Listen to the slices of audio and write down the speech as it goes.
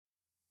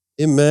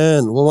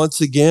Amen. Well,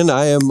 once again,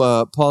 I am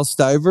Paul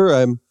Stiver.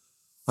 I'm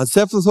on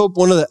staff with Hope,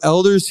 one of the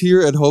elders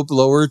here at Hope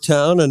Lower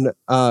Town, and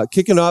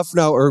kicking off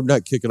now, or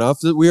not kicking off,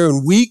 we are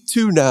in week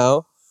 2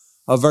 now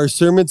of our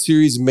sermon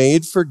series,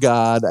 Made for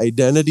God,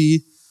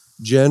 Identity,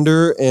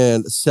 Gender,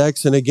 and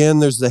Sex. And again,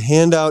 there's the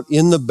handout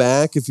in the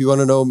back if you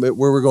want to know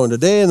where we're going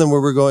today and then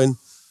where we're going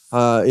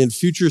in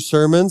future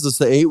sermons. It's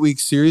the 8-week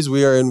series.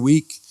 We are in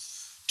week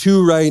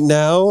 2 right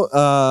now,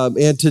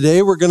 and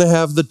today we're going to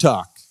have the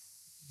talk.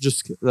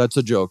 That's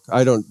a joke.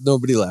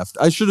 Nobody laughed.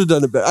 I should have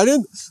done it better.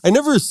 I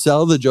never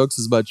sell the jokes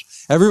as much.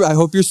 I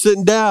hope you're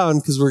sitting down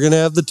because we're going to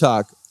have the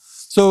talk.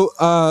 So,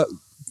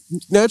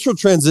 natural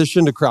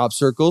transition to crop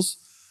circles.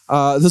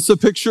 This is a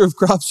picture of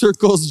crop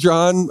circles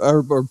drawn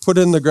or put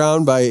in the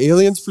ground by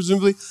aliens,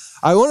 presumably.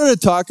 I wanted to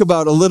talk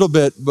about a little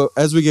bit, but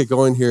as we get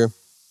going here,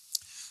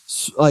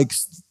 like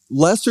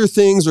lesser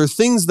things or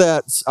things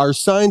that are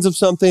signs of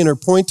something or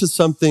point to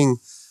something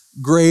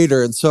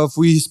greater. And so if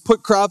we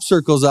put crop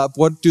circles up,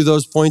 what do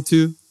those point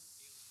to?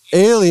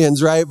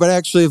 Aliens, right? But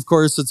actually, of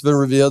course, it's been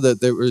revealed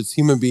that there was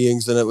human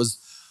beings and it was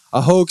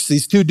a hoax.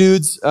 These 2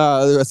 dudes,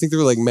 I think they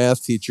were like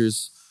math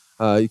teachers.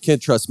 You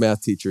can't trust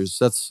math teachers.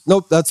 That's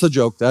a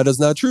joke. That is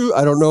not true.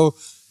 I don't know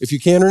if you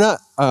can or not.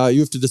 You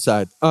have to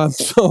decide.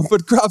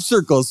 But crop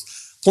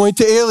circles point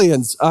to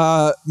aliens.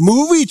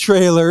 Movie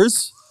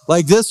trailers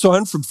like this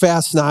one from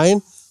Fast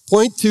 9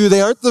 point to,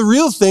 they aren't the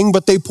real thing,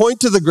 but they point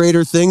to the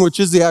greater thing, which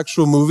is the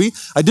actual movie.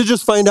 I did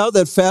just find out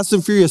that Fast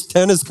and Furious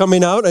 10 is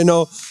coming out. I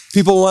know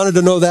people wanted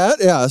to know that.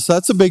 Yeah, so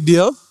that's a big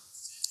deal.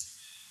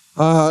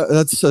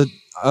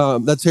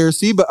 That's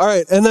heresy, but all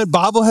right. And then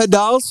bobblehead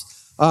dolls.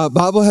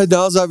 Bobblehead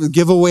dolls have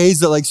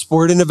giveaways at like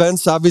sporting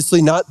events,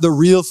 obviously not the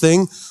real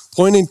thing,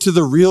 pointing to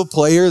the real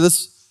player.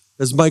 This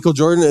is Michael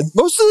Jordan. And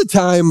most of the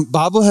time,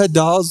 bobblehead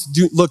dolls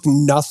do look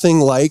nothing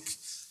like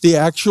the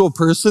actual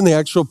person, the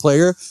actual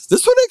player.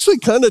 This one actually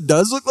kind of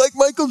does look like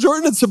Michael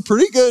Jordan. It's a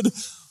pretty good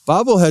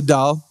bobblehead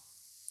doll.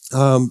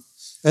 And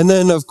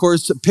then, of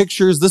course,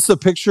 pictures. This is a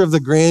picture of the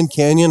Grand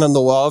Canyon on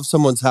the wall of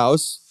someone's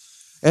house.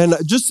 And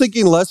just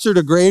thinking lesser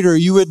to greater,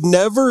 you would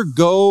never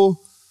go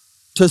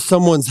to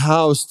someone's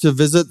house to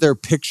visit their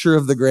picture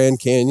of the Grand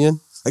Canyon.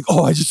 Like,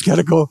 oh, I just got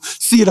to go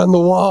see it on the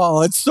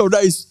wall. It's so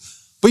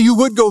nice. But you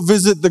would go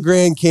visit the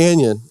Grand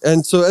Canyon.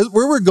 And so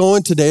where we're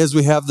going today as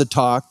we have the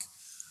talk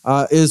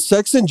is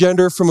sex and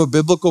gender from a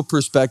biblical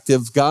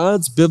perspective,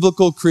 God's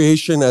biblical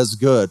creation as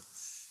good.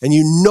 And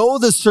you know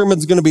this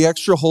sermon's going to be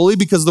extra holy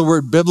because the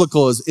word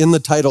biblical is in the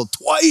title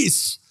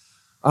twice.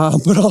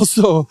 But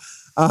also,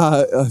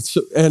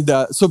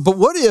 but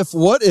what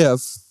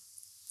if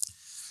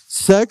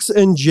sex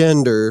and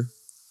gender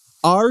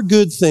are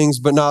good things,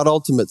 but not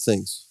ultimate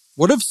things?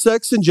 What if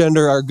sex and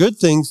gender are good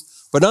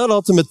things, but not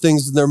ultimate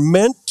things, and they're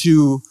meant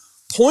to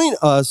point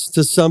us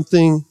to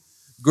something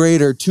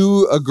greater,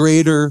 to a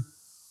greater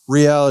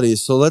reality?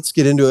 So let's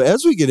get into it.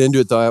 As we get into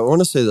it, though, I want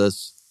to say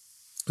this.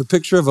 A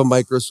picture of a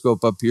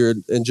microscope up here,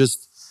 and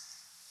just,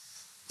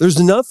 there's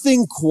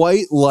nothing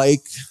quite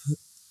like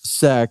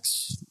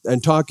sex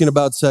and talking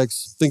about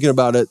sex, thinking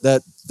about it,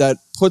 that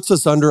puts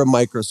us under a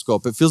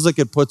microscope. It feels like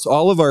it puts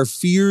all of our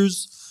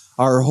fears,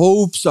 our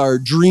hopes, our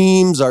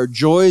dreams, our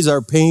joys,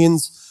 our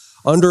pains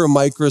under a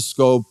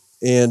microscope,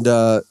 and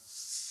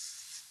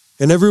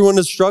everyone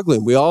is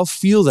struggling. We all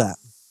feel that.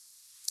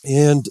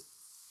 And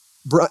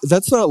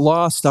that's not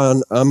lost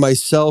on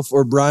myself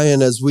or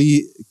Brian as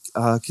we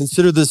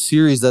consider this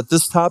series, that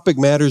this topic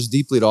matters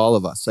deeply to all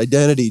of us.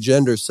 Identity,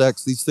 gender,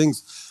 sex, these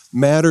things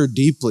matter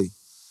deeply.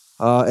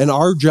 And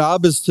our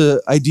job is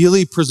to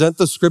ideally present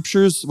the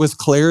scriptures with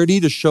clarity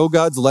to show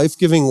God's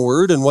life-giving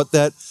word and what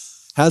that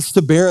has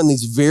to bear on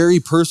these very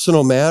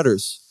personal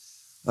matters.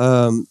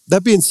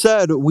 That being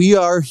said, we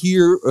are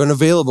here and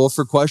available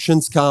for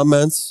questions,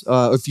 comments.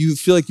 If you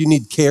feel like you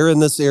need care in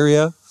this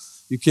area,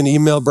 you can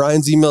email.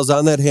 Brian's email's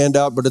on that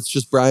handout, but it's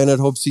just Brian at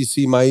Hope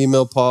CC, my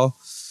email, Paul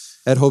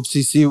at Hope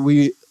CC.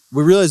 We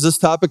realize this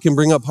topic can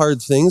bring up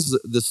hard things.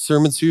 This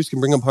sermon series can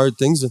bring up hard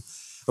things, and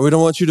we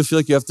don't want you to feel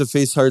like you have to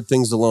face hard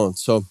things alone.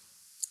 So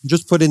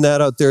just putting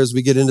that out there as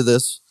we get into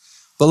this.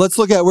 But let's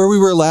look at where we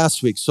were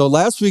last week. So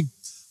last week,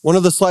 one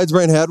of the slides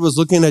Brian had was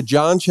looking at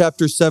John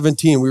chapter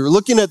 17. We were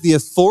looking at the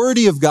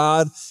authority of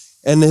God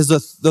and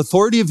the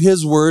authority of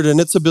his word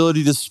and its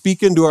ability to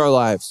speak into our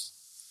lives.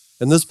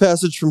 And this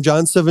passage from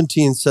John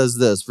 17 says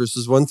this,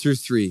 verses 1 through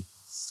 3.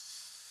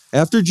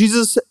 After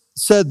Jesus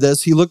said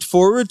this, he looked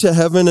forward to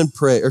heaven and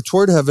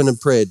toward heaven and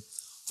prayed,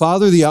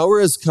 Father, the hour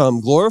has come.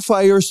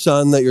 Glorify your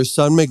Son, that your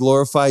Son may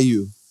glorify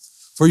you.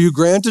 For you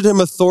granted him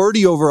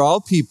authority over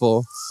all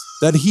people,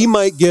 that he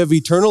might give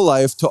eternal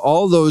life to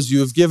all those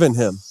you have given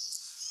him.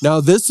 Now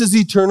this is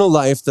eternal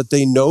life, that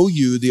they know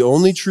you, the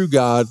only true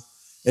God,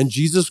 and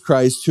Jesus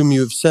Christ, whom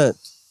you have sent.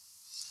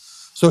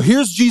 So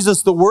here's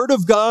Jesus, the Word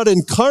of God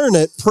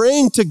incarnate,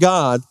 praying to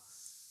God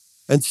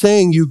and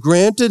saying, you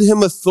granted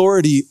him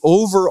authority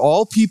over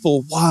all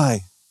people.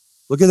 Why?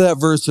 Look at that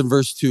verse in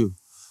verse 2.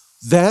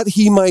 That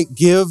he might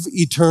give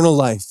eternal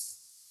life.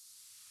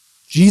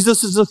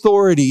 Jesus'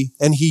 authority,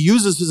 and he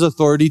uses his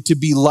authority to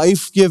be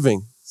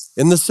life-giving.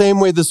 In the same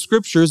way, the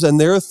scriptures and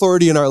their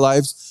authority in our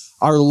lives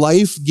are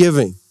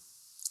life-giving.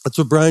 That's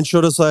what Brian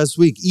showed us last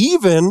week.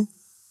 Even,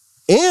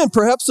 and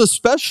perhaps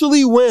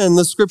especially when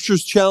the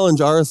scriptures challenge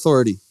our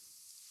authority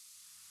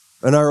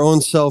and our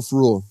own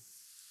self-rule.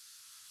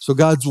 So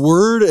God's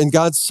word and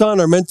God's son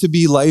are meant to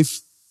be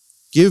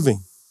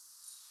life-giving.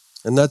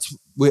 And that's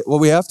what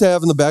we have to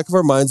have in the back of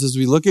our minds as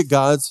we look at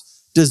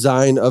God's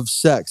design of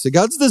sex. So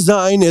God's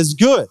design is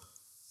good.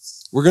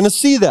 We're going to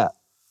see that.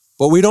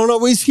 But we don't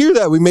always hear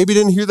that. We maybe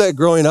didn't hear that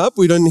growing up.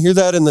 We didn't hear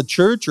that in the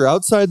church or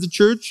outside the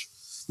church.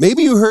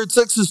 Maybe you heard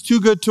sex is too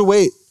good to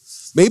wait.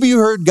 Maybe you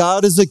heard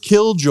God is a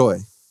killjoy.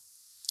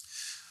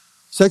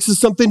 Sex is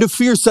something to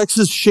fear. Sex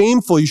is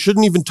shameful. You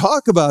shouldn't even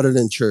talk about it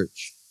in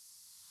church.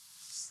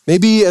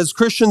 Maybe as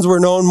Christians, we're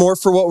known more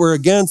for what we're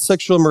against,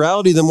 sexual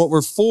immorality, than what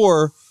we're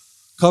for,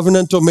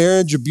 covenantal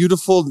marriage, a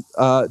beautiful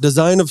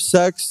design of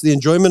sex, the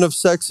enjoyment of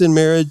sex in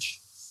marriage.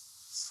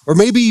 Or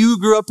maybe you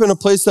grew up in a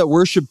place that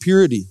worshiped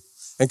purity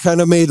and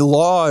kind of made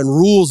law and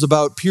rules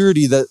about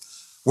purity that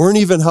weren't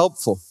even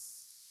helpful.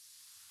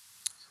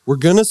 We're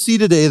going to see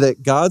today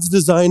that God's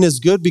design is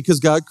good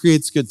because God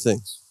creates good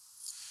things.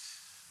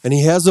 And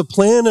he has a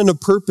plan and a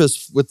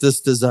purpose with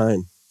this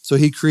design. So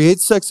he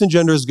creates sex and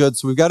gender as good.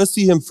 So we've got to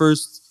see him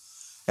first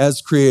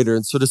as creator.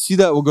 And so to see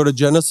that, we'll go to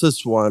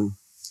Genesis 1.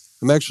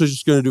 I'm actually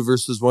just going to do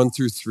verses 1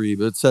 through 3.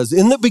 But it says,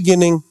 in the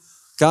beginning,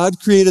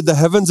 God created the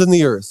heavens and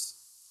the earth.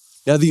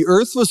 Now the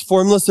earth was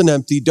formless and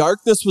empty.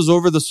 Darkness was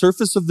over the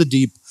surface of the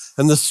deep,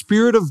 and the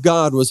Spirit of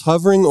God was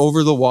hovering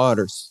over the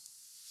waters.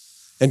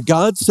 And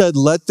God said,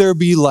 let there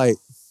be light.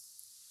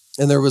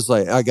 And there was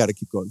light. I got to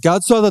keep going.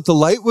 God saw that the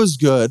light was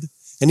good,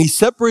 and he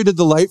separated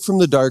the light from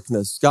the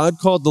darkness. God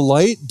called the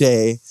light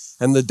day,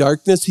 and the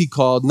darkness he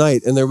called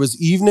night. And there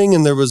was evening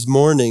and there was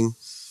morning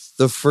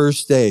the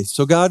first day.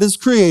 So God is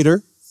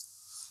creator,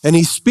 and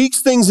he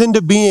speaks things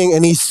into being,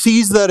 and he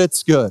sees that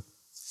it's good.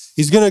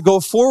 He's going to go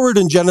forward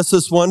in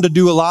Genesis 1 to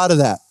do a lot of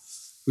that.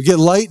 We get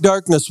light,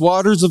 darkness,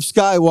 waters of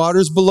sky,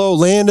 waters below,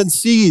 land and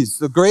seas,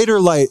 the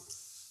greater light,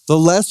 the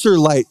lesser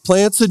light,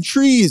 plants and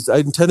trees. I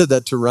intended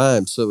that to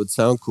rhyme so it would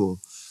sound cool.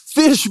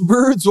 Fish,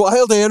 birds,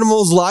 wild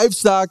animals,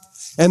 livestock,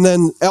 and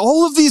then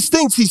all of these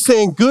things he's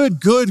saying, good,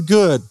 good,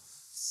 good.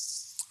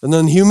 And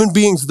then human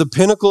beings, the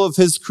pinnacle of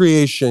his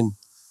creation,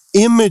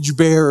 image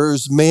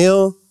bearers,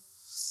 male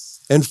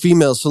and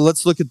female. So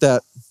let's look at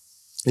that.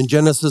 In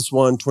Genesis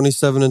 1,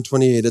 27 and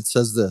 28, it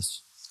says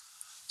this.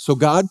 So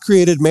God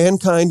created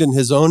mankind in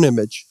his own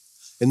image.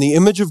 In the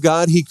image of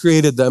God, he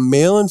created them.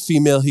 Male and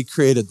female, he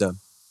created them.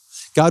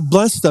 God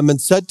blessed them and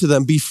said to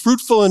them, be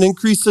fruitful and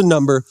increase in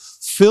number,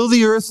 fill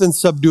the earth and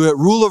subdue it,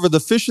 rule over the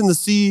fish in the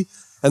sea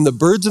and the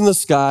birds in the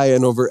sky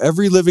and over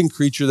every living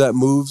creature that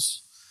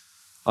moves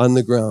on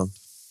the ground.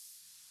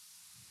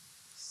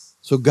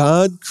 So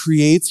God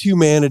creates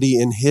humanity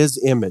in his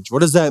image. What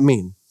does that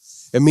mean?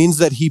 It means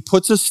that he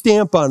puts a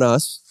stamp on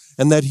us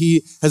and that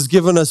he has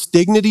given us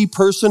dignity,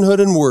 personhood,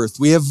 and worth.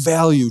 We have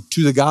value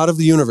to the God of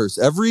the universe.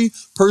 Every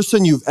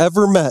person you've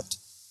ever met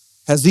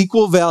has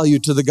equal value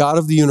to the God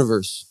of the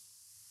universe.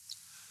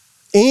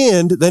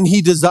 And then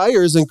he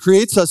desires and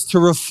creates us to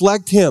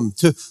reflect him,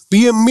 to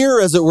be a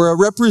mirror, as it were, a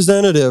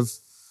representative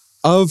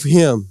of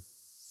him.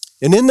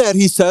 And in that,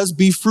 he says,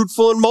 be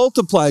fruitful and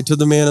multiply to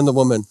the man and the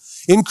woman.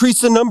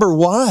 Increase in number.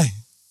 Why?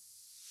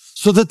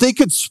 So that they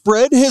could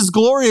spread his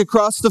glory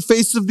across the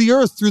face of the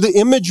earth through the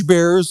image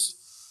bearers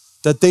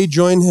that they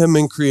join him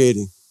in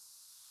creating.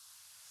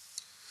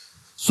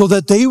 So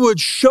that they would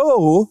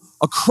show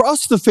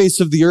across the face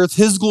of the earth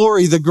his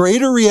glory, the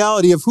greater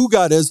reality of who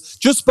God is,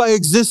 just by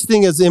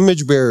existing as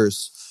image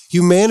bearers.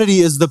 Humanity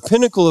is the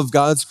pinnacle of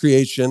God's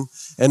creation,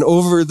 and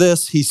over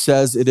this, he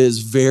says, it is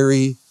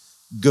very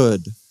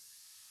good.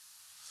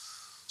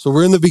 So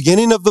we're in the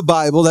beginning of the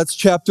Bible. That's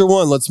chapter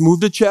 1. Let's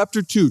move to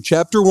chapter 2.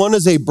 Chapter 1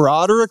 is a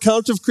broader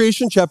account of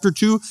creation. Chapter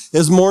 2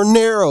 is more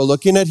narrow,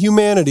 looking at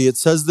humanity. It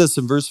says this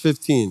in verse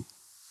 15.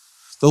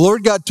 The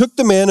Lord God took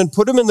the man and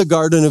put him in the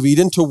Garden of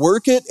Eden to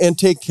work it and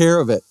take care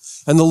of it.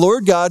 And the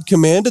Lord God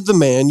commanded the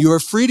man, you are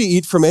free to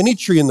eat from any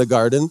tree in the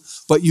garden,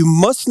 but you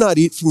must not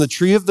eat from the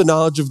tree of the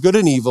knowledge of good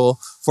and evil,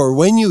 for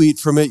when you eat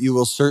from it, you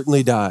will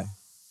certainly die.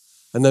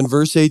 And then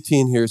verse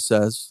 18 here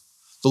says,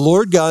 the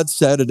Lord God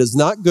said, it is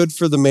not good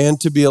for the man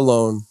to be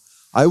alone.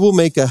 I will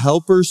make a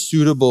helper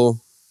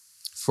suitable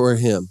for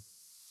him.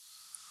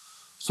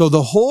 So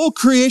the whole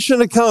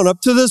creation account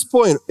up to this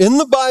point in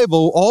the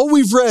Bible, all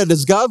we've read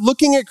is God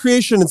looking at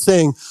creation and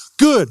saying,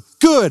 good,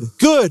 good,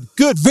 good,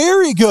 good,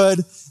 very good.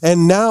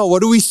 And now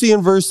what do we see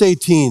in verse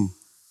 18?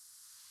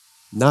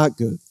 Not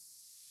good.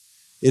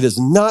 It is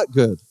not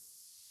good.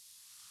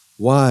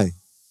 Why?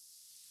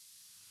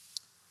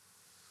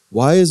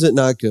 Why is it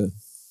not good?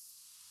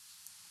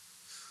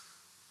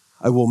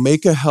 I will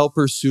make a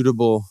helper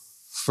suitable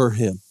for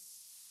him.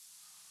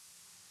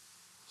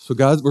 So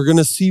God, we're going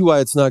to see why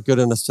it's not good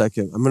in a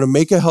second. I'm going to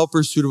make a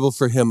helper suitable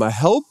for him. A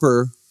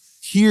helper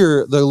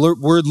here, the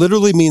word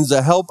literally means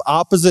a help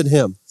opposite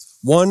him,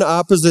 one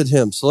opposite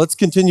him. So let's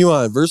continue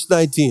on. Verse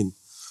 19.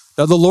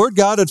 Now the Lord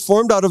God had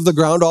formed out of the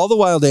ground all the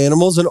wild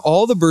animals and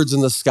all the birds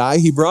in the sky.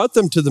 He brought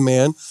them to the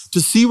man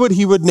to see what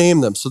he would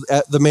name them. So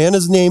the man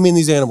is naming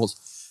these animals.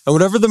 And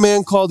whatever the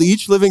man called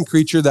each living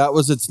creature, that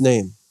was its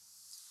name.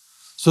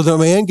 So the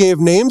man gave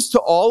names to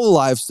all the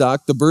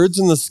livestock, the birds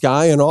in the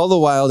sky, and all the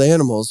wild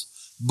animals.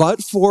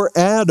 But for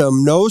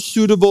Adam, no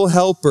suitable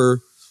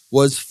helper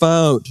was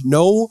found.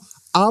 No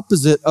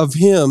opposite of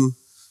him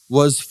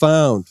was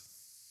found.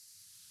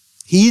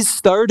 He's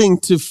starting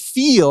to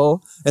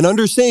feel and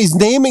understand. He's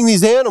naming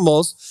these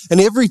animals,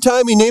 and every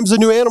time he names a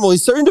new animal,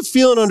 he's starting to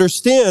feel and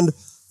understand,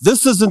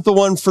 this isn't the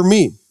one for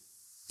me.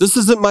 This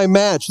isn't my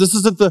match. This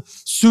isn't the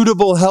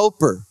suitable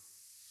helper.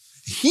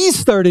 He's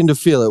starting to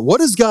feel it.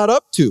 What is God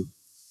up to?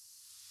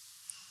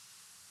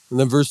 And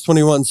then verse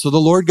 21, so the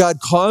Lord God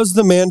caused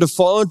the man to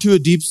fall into a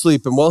deep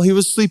sleep, and while he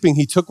was sleeping,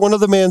 he took one of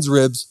the man's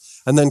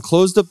ribs and then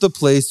closed up the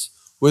place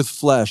with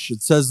flesh.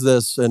 It says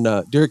this, and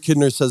Derek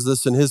Kidner says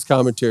this in his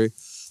commentary.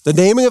 The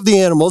naming of the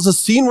animals, a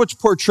scene which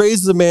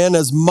portrays the man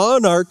as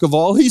monarch of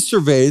all he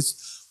surveys,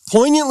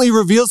 poignantly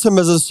reveals him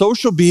as a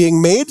social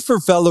being made for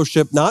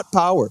fellowship, not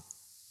power.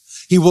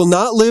 He will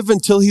not live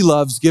until he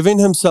loves, giving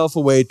himself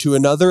away to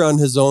another on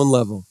his own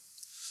level.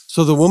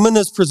 So the woman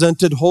is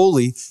presented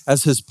wholly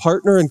as his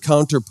partner and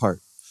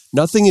counterpart.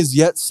 Nothing is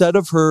yet said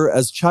of her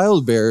as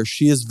childbearer.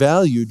 She is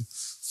valued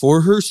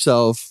for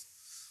herself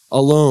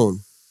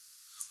alone.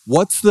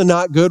 What's the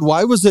not good?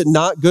 Why was it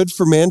not good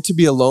for man to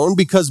be alone?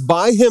 Because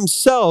by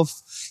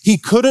himself, he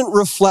couldn't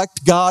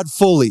reflect God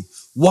fully.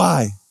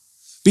 Why?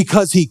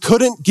 Because he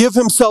couldn't give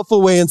himself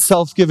away in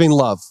self-giving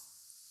love.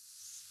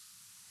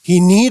 He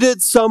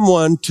needed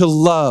someone to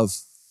love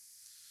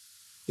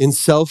in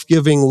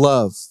self-giving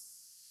love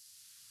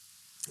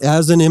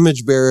as an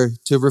image bearer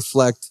to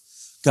reflect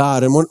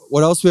God. And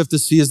what else we have to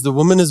see is the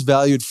woman is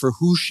valued for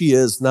who she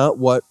is, not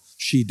what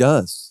she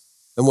does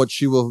and what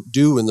she will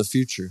do in the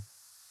future.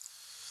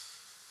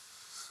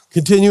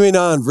 Continuing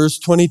on, verse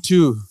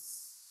 22.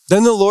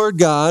 Then the Lord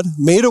God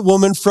made a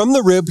woman from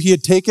the rib he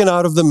had taken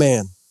out of the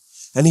man,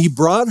 and he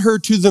brought her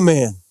to the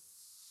man.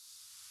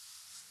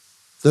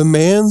 The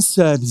man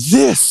said,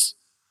 this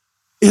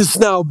is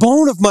now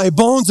bone of my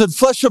bones and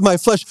flesh of my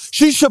flesh.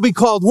 She shall be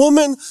called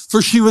woman,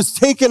 for she was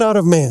taken out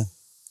of man.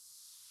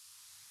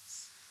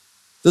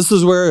 This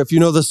is where, if you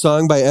know the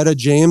song by Etta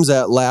James,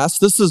 At Last,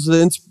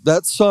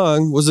 that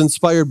song was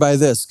inspired by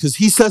this, because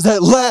he says,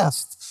 at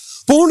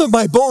last, bone of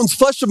my bones,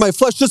 flesh of my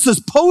flesh. This is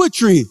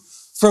poetry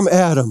from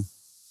Adam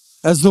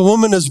as the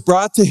woman is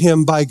brought to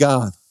him by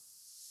God.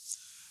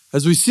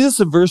 As we see this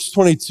in verse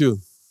 22,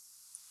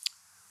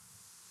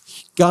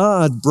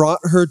 God brought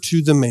her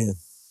to the man.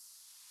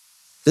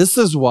 This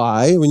is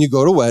why, when you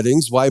go to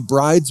weddings, why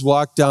brides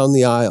walk down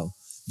the aisle.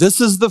 This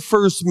is the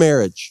first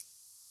marriage.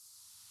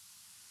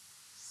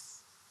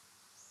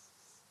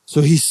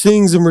 So he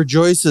sings and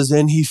rejoices,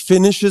 and he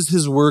finishes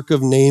his work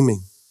of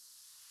naming.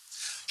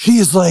 She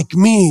is like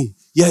me,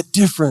 yet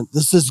different.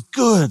 This is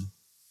good.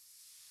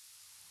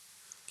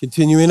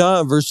 Continuing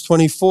on, verse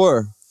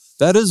 24.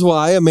 That is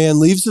why a man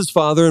leaves his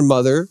father and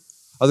mother,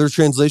 other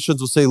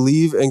translations will say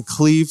leave and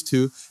cleave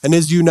to, and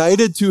is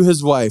united to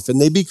his wife,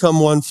 and they become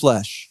one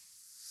flesh.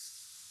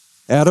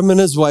 Adam and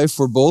his wife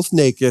were both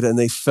naked, and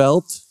they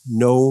felt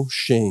no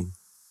shame.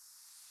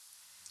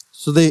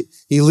 So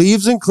he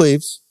leaves and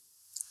cleaves,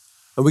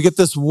 and we get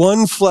this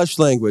one flesh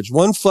language.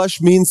 One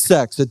flesh means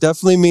sex. It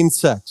definitely means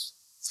sex.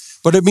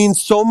 But it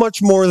means so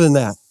much more than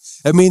that.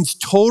 It means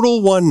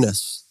total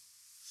oneness.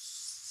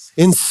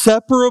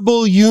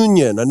 Inseparable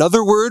union.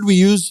 Another word we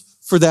use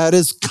for that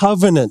is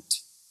covenant.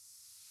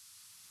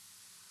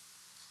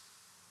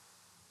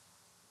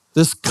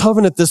 This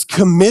covenant, this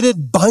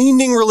committed,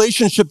 binding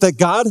relationship that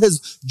God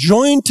has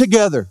joined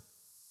together.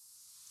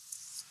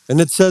 And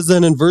it says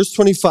then in verse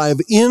 25,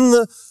 in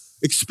the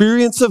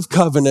experience of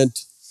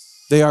covenant,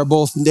 they are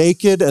both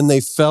naked and they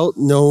felt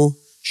no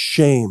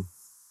shame.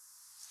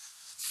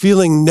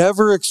 Feeling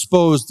never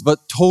exposed,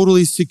 but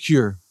totally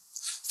secure.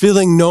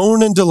 Feeling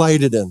known and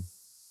delighted in.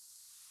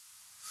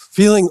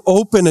 Feeling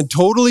open and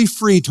totally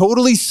free,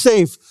 totally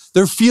safe.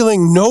 They're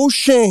feeling no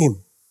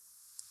shame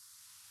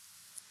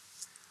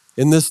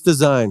in this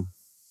design.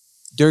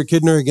 Derek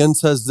Kidner again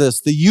says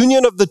this, the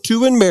union of the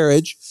two in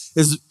marriage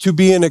is to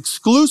be an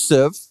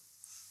exclusive,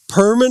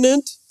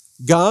 permanent,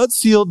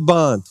 God-sealed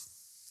bond.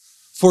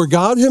 For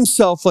God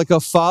himself, like a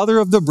father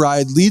of the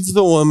bride, leads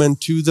the woman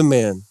to the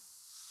man.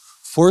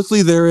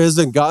 Fourthly, there is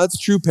in God's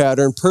true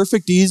pattern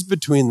perfect ease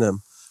between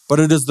them, but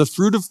it is the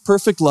fruit of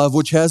perfect love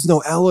which has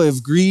no alloy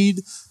of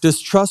greed,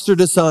 distrust, or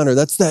dishonor.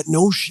 That's that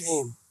no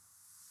shame.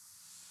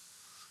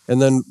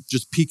 And then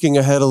just peeking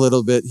ahead a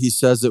little bit, he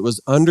says it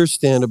was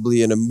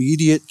understandably an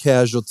immediate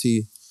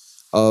casualty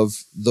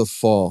of the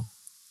fall.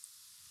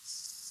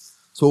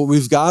 So what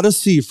we've got to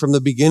see from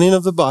the beginning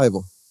of the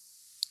Bible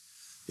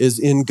is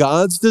in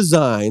God's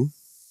design,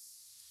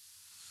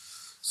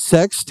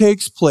 sex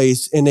takes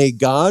place in a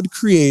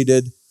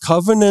God-created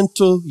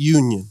covenantal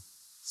union,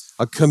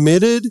 a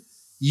committed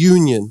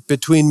union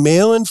between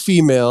male and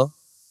female.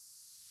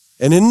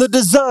 And in the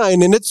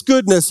design, in its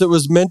goodness, it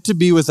was meant to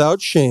be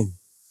without shame.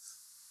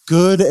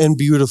 good and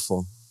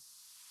beautiful.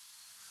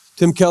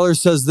 Tim Keller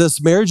says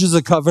this: marriage is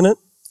a covenant,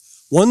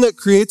 one that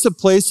creates a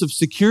place of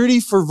security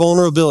for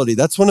vulnerability.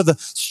 That's one of the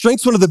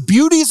strengths, one of the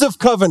beauties of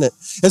covenant,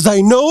 is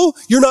I know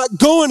you're not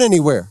going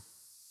anywhere.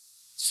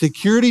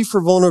 Security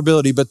for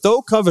vulnerability. But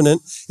though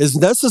covenant is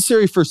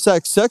necessary for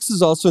sex, sex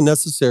is also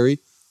necessary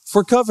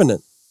for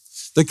covenant.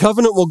 The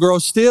covenant will grow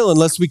stale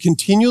unless we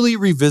continually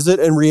revisit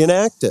and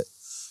reenact it.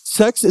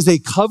 Sex is a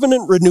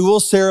covenant renewal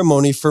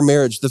ceremony for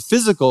marriage, the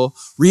physical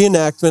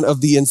reenactment of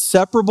the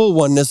inseparable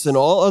oneness in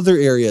all other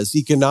areas,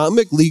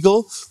 economic,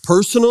 legal,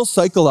 personal,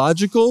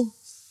 psychological,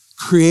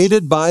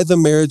 created by the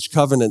marriage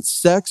covenant.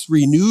 Sex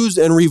renews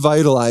and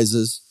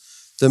revitalizes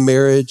the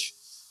marriage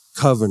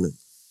covenant.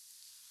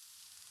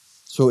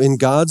 So in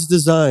God's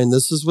design,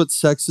 this is what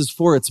sex is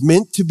for. It's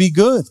meant to be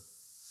good.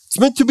 It's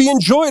meant to be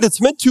enjoyed. It's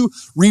meant to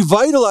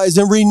revitalize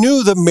and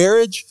renew the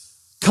marriage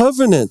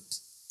covenant.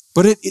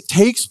 But it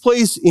takes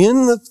place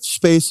in the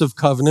space of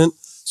covenant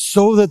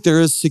so that there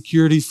is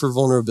security for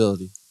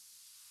vulnerability.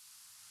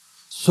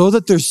 So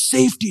that there's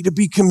safety to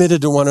be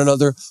committed to one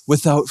another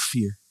without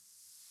fear.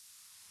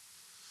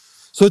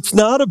 So it's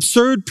not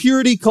absurd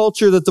purity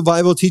culture that the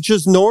Bible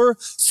teaches, nor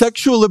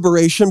sexual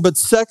liberation, but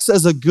sex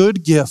as a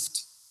good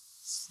gift,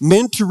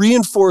 meant to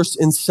reinforce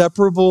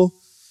inseparable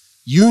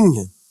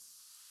union.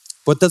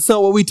 But that's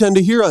not what we tend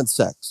to hear on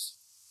sex.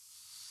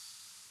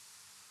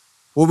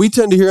 What we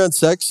tend to hear on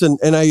sex, and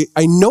I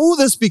know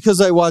this because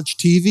I watch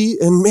TV,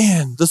 and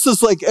man, this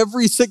is like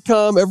every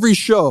sitcom, every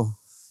show,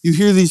 you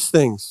hear these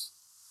things.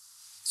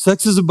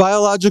 Sex is a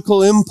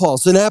biological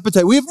impulse, an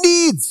appetite. We have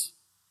needs.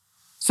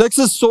 Sex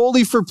is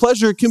solely for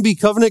pleasure. It can be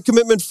covenant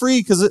commitment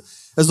free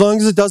because as long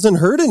as it doesn't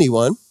hurt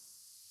anyone.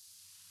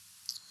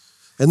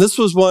 And this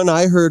was one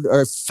I heard,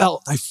 or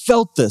I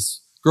felt this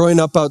growing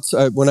up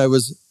outside when I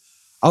was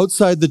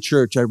outside the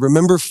church. I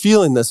remember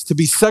feeling this. To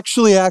be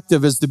sexually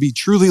active is to be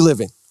truly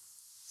living.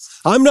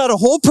 I'm not a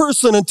whole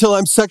person until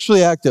I'm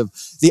sexually active.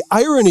 The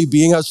irony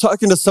being, I was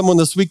talking to someone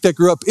this week that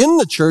grew up in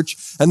the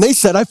church, and they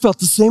said, I felt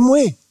the same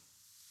way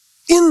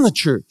in the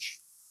church.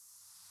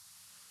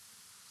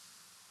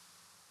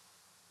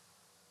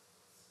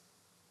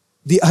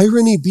 The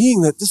irony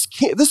being that this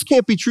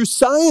can't be true.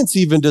 Science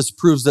even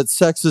disproves that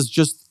sex is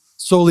just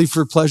solely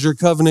for pleasure,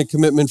 covenant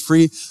commitment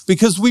free,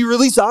 because we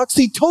release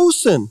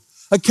oxytocin,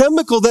 a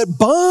chemical that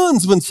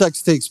bonds when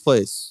sex takes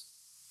place.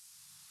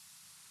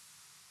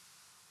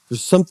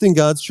 There's something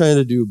God's trying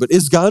to do, but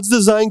is God's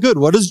design good?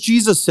 What does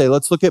Jesus say?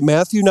 Let's look at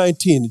Matthew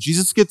 19.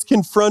 Jesus gets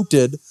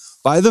confronted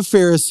by the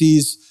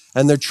Pharisees,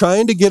 and they're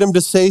trying to get him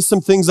to say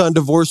some things on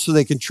divorce so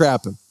they can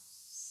trap him.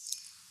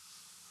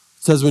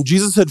 It says, when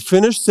Jesus had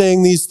finished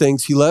saying these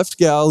things, he left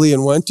Galilee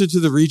and went into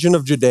the region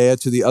of Judea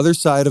to the other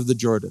side of the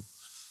Jordan.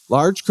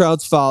 Large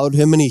crowds followed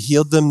him, and he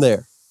healed them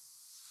there.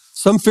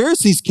 Some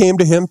Pharisees came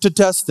to him to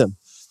test him.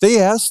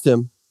 They asked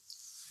him,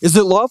 is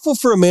it lawful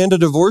for a man to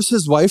divorce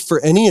his wife for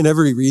any and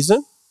every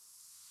reason?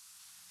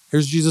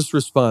 Here's Jesus'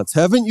 response.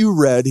 Haven't you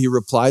read, he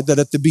replied, that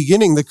at the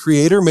beginning the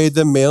Creator made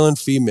them male and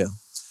female,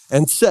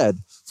 and said,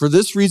 for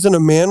this reason a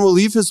man will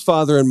leave his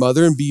father and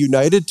mother and be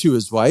united to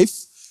his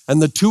wife, and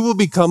the two will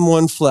become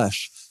one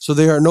flesh. So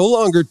they are no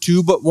longer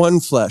two, but one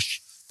flesh.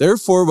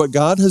 Therefore, what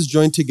God has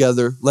joined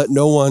together, let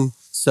no one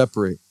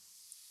separate.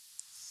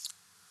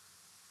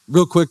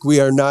 Real quick,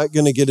 we are not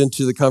going to get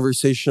into the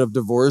conversation of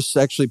divorce.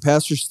 Actually,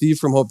 Pastor Steve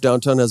from Hope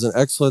Downtown has an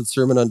excellent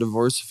sermon on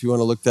divorce. If you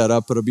want to look that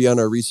up, it'll be on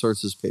our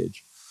resources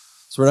page.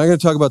 So we're not going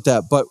to talk about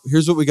that, but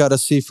here's what we got to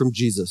see from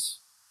Jesus.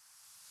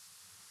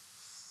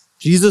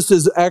 Jesus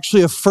is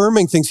actually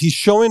affirming things. He's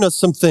showing us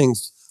some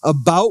things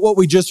about what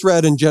we just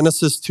read in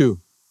Genesis 2.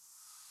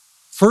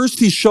 First,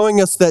 he's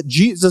showing us that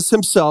Jesus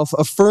himself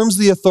affirms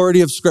the authority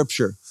of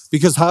Scripture.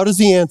 Because how does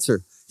he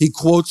answer? He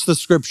quotes the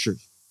Scripture.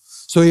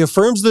 So he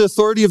affirms the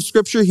authority of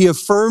Scripture. He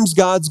affirms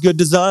God's good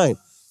design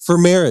for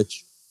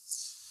marriage.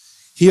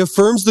 He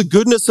affirms the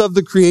goodness of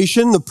the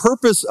creation, the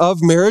purpose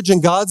of marriage,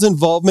 and God's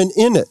involvement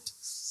in it.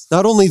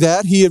 Not only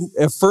that, he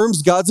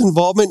affirms God's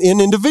involvement in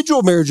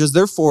individual marriages.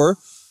 Therefore,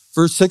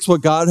 verse 6,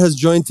 what God has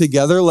joined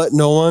together, let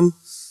no one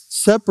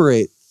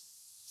separate.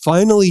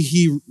 Finally,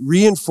 he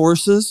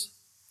reinforces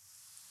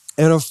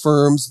and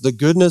affirms the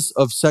goodness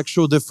of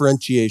sexual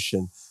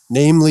differentiation,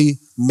 namely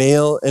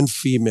male and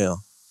female,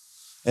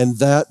 and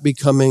that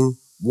becoming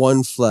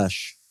one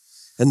flesh.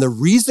 And the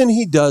reason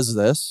he does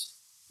this,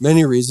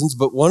 many reasons,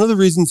 but one of the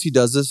reasons he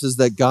does this is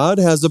that God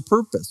has a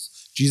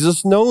purpose.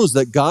 Jesus knows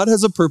that God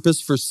has a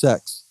purpose for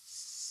sex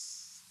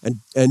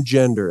and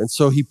gender. And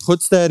so he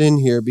puts that in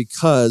here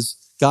because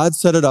God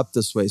set it up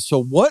this way.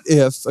 So what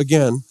if,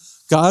 again,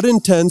 God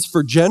intends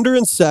for gender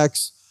and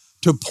sex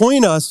to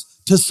point us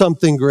to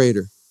something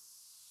greater?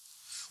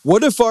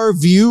 What if our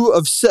view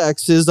of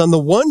sex is, on the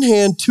one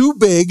hand, too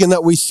big and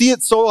that we see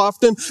it so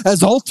often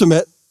as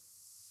ultimate,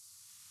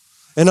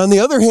 and on the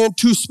other hand,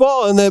 too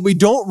small and that we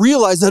don't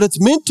realize that it's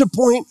meant to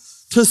point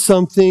to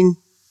something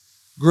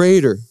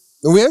greater?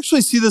 And we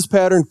actually see this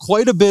pattern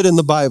quite a bit in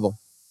the Bible.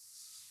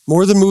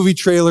 More than movie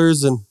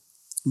trailers and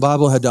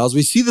bobblehead dolls.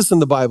 We see this in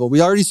the Bible.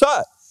 We already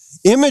saw it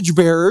Image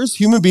bearers,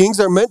 human beings,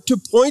 are meant to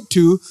point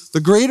to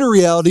the greater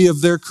reality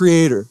of their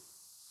Creator.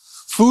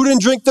 Food and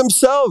drink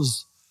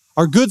themselves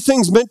are good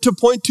things meant to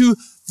point to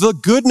the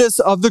goodness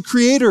of the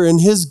Creator and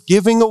his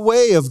giving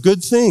away of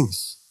good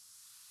things.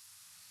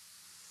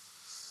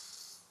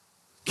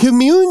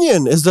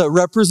 Communion is a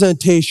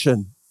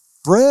representation,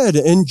 bread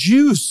and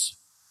juice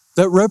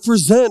that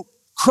represent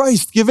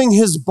Christ giving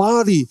his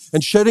body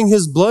and shedding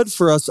his blood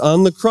for us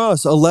on the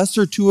cross, a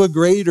lesser to a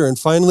greater. And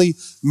finally,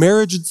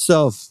 marriage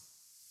itself,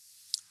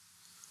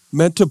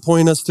 meant to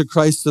point us to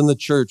Christ and the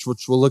church,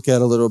 which we'll look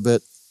at a little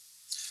bit.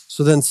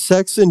 So then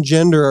sex and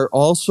gender are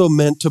also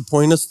meant to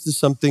point us to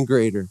something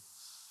greater.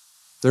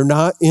 They're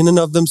not in and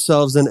of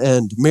themselves an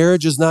end.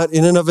 Marriage is not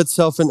in and of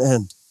itself an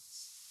end.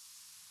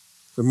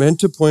 They're meant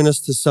to point us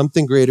to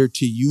something greater,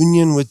 to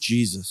union with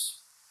Jesus.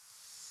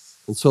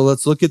 And so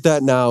let's look at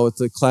that now with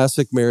the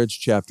classic marriage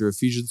chapter,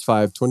 Ephesians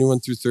 5, 21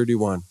 through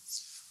 31. I'm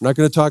not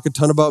going to talk a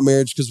ton about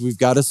marriage because we've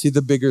got to see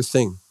the bigger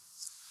thing.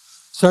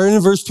 Starting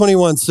in verse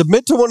 21,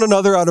 submit to one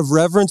another out of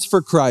reverence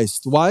for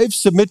Christ. Wives,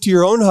 submit to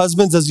your own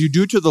husbands as you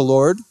do to the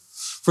Lord.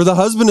 For the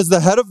husband is the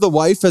head of the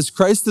wife, as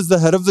Christ is the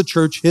head of the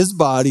church, his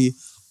body,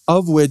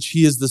 of which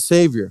he is the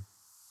Savior.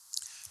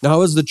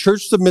 Now, as the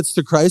church submits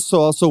to Christ, so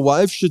also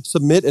wives should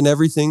submit in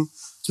everything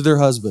to their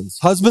husbands.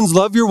 Husbands,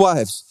 love your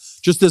wives,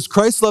 just as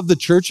Christ loved the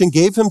church and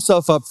gave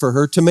himself up for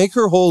her to make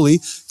her holy,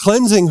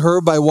 cleansing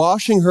her by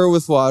washing her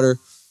with water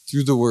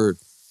through the word,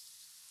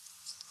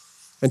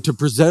 and to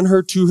present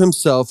her to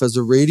himself as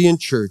a radiant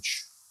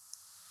church,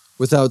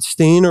 without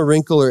stain or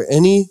wrinkle or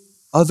any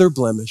other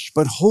blemish,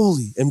 but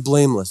holy and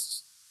blameless.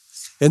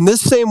 In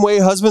this same way,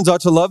 husbands ought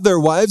to love their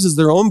wives as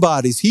their own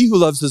bodies. He who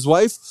loves his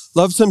wife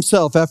loves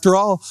himself. After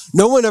all,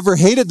 no one ever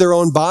hated their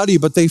own body,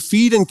 but they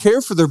feed and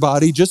care for their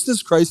body, just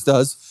as Christ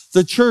does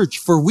the church.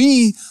 For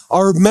we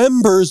are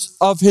members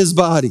of his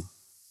body.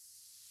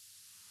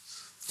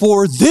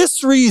 For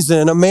this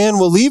reason, a man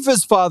will leave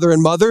his father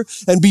and mother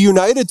and be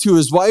united to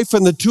his wife,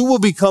 and the two will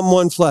become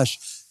one flesh.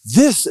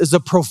 This is a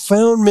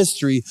profound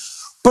mystery,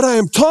 but I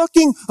am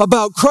talking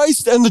about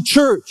Christ and the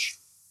church.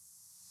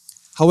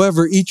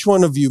 However, each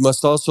one of you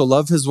must also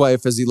love his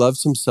wife as he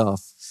loves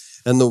himself,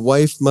 and the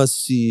wife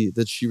must see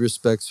that she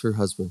respects her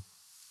husband.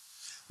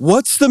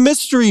 What's the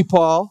mystery,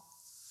 Paul?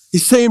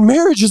 He's saying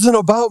marriage isn't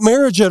about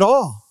marriage at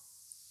all.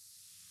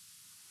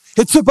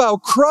 It's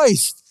about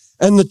Christ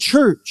and the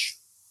church.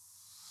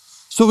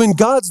 So in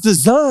God's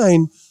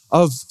design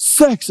of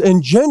sex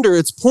and gender,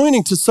 it's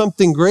pointing to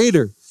something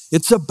greater.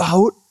 It's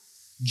about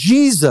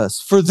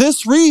Jesus. For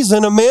this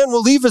reason, a man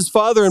will leave his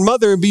father and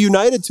mother and be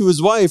united to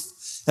his wife,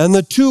 and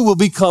the two will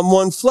become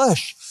one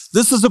flesh.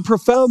 This is a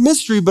profound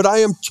mystery, but I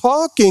am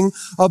talking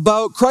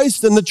about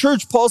Christ and the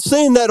church. Paul's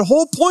saying that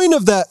whole point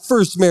of that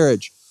first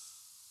marriage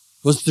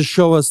was to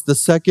show us the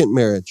second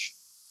marriage.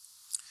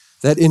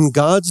 That in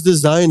God's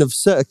design of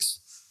sex,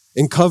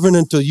 in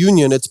covenantal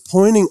union, it's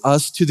pointing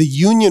us to the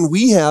union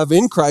we have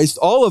in Christ,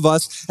 all of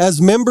us,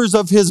 as members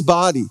of his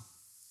body.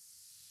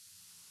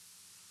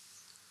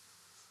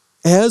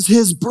 As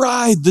his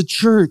bride, the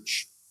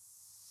church.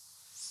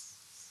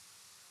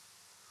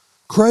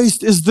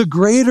 Christ is the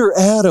greater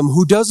Adam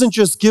who doesn't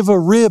just give a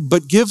rib,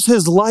 but gives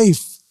his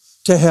life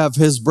to have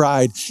his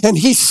bride. And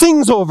he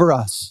sings over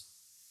us.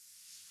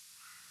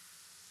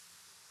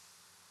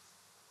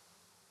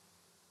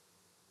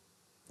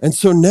 And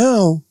so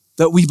now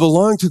that we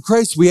belong to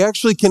Christ, we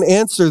actually can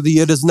answer the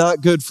 "it is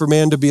not good for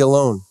man to be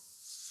alone."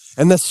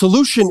 And the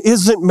solution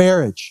isn't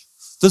marriage.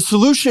 The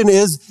solution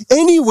is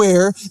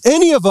anywhere,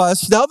 any of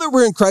us, now that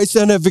we're in Christ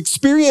and have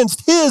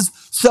experienced his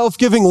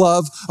self-giving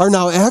love, are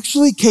now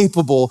actually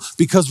capable,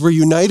 because we're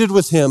united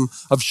with him,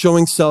 of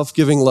showing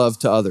self-giving love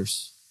to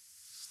others.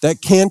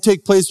 That can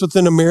take place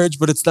within a marriage,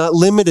 but it's not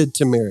limited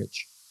to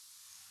marriage.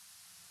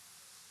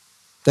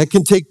 That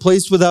can take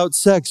place without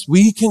sex.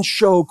 We can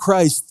show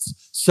Christ's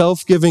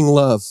self-giving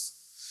love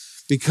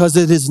because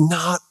it is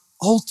not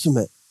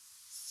ultimate.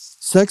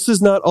 Sex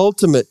is not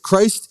ultimate.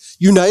 Christ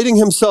uniting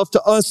himself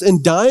to us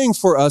and dying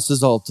for us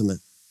is ultimate.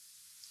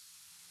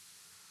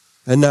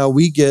 And now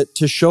we get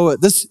to show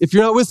it. This, if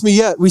you're not with me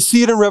yet, we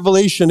see it in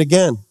Revelation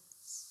again.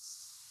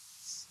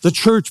 The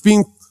church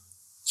being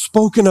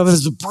spoken of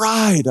as a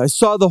bride. I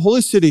saw the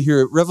holy city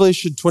here,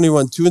 Revelation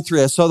 21, 2 and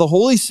 3. I saw the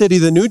holy city,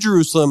 the New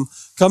Jerusalem,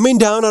 coming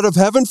down out of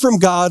heaven from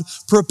God,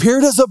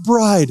 prepared as a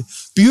bride,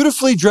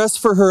 beautifully dressed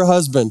for her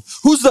husband.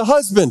 Who's the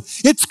husband?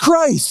 It's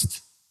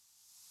Christ.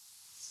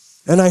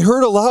 And I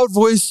heard a loud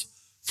voice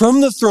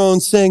from the throne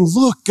saying,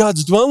 "Look,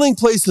 God's dwelling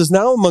place is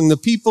now among the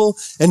people,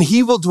 and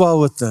he will dwell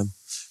with them.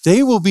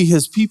 They will be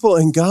his people,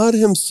 and God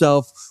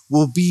himself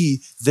will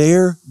be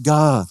their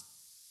God."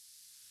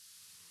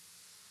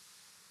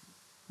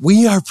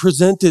 We are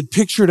presented,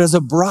 pictured as a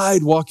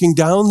bride walking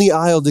down the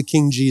aisle to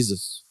King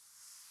Jesus,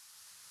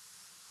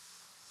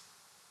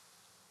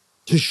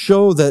 to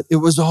show that it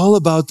was all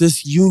about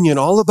this union,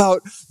 all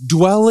about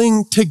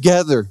dwelling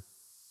together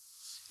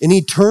in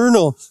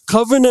eternal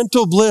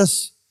covenantal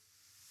bliss.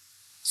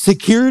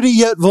 Security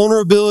yet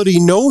vulnerability,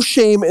 no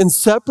shame,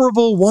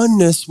 inseparable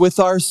oneness with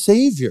our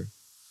Savior.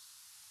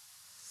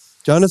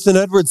 Jonathan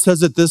Edwards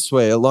says it this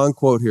way, a long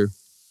quote here.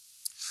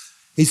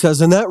 He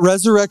says, "In that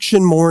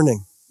resurrection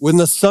morning, when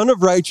the Son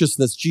of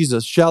Righteousness,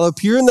 Jesus, shall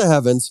appear in the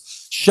heavens,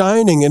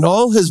 shining in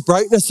all his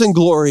brightness and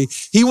glory,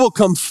 he will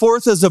come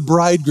forth as a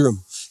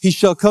bridegroom. He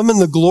shall come in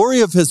the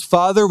glory of his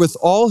Father with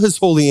all his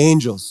holy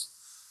angels.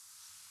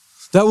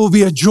 That will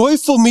be a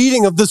joyful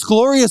meeting of this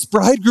glorious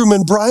bridegroom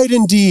and bride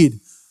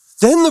indeed.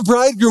 Then the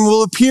bridegroom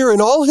will appear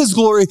in all his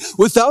glory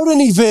without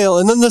any veil,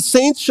 and then the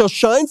saints shall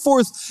shine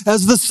forth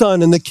as the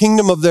sun in the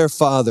kingdom of their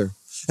Father,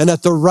 and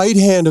at the right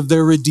hand of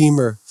their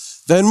Redeemer.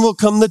 Then will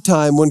come the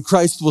time when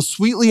Christ will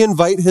sweetly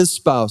invite his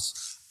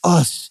spouse,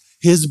 us,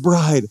 his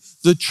bride,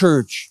 the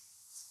church,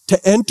 to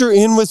enter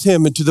in with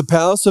him into the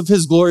palace of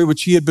his glory,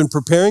 which he had been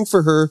preparing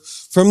for her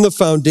from the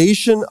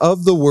foundation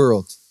of the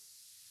world,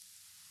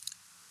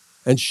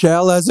 and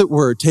shall, as it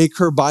were, take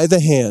her by the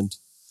hand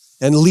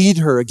and lead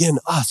her, again,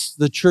 us,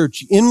 the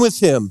church, in with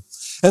him.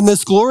 And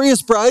this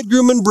glorious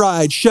bridegroom and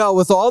bride shall,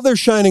 with all their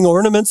shining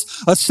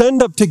ornaments,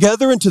 ascend up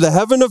together into the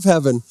heaven of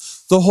heaven,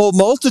 the whole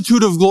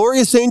multitude of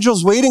glorious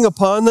angels waiting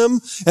upon them.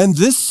 And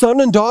this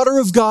son and daughter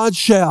of God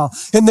shall,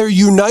 in their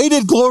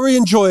united glory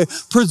and joy,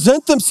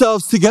 present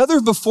themselves together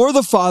before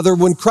the Father,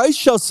 when Christ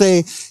shall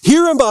say,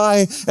 Here am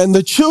I, and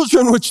the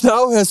children which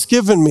thou hast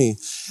given me.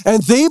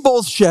 And they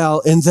both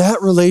shall, in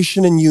that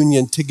relation and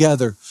union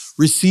together,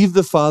 receive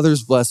the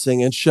Father's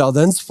blessing, and shall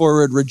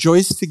thenceforward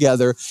rejoice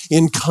together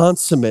in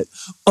consummate,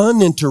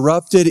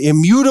 uninterrupted,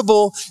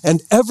 immutable,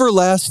 and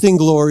everlasting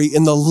glory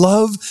in the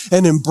love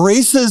and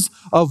embraces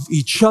of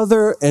each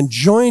other and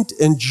joint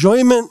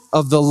enjoyment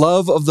of the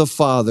love of the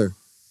Father.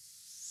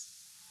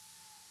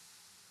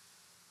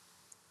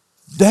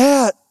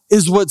 That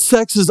is what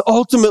sex is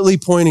ultimately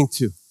pointing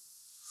to.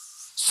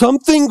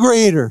 Something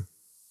greater.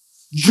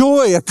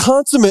 Joy, a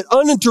consummate,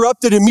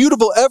 uninterrupted,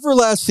 immutable,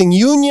 everlasting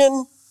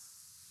union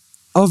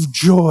of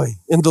joy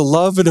in the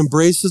love and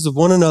embraces of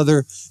one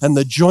another and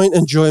the joint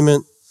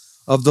enjoyment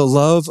of the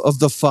love of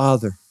the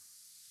Father.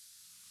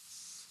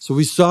 So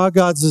we saw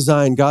God's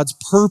design. God's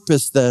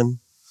purpose then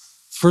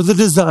for the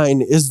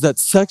design is that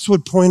sex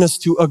would point us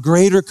to a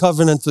greater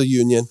covenantal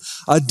union,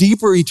 a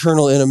deeper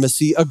eternal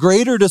intimacy, a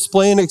greater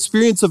display and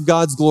experience of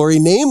God's glory,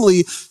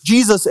 namely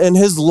Jesus and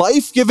his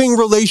life-giving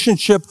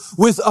relationship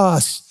with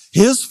us,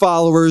 his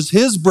followers,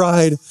 his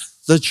bride,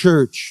 the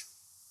church.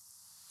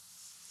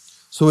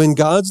 So in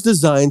God's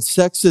design,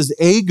 sex is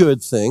a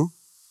good thing,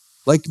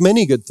 like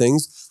many good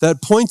things,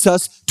 that points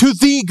us to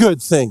the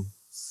good thing.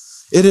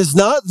 It is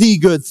not the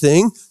good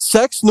thing.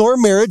 Sex nor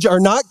marriage are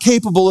not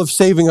capable of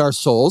saving our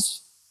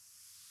souls.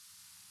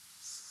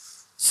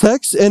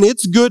 Sex and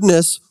its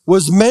goodness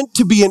was meant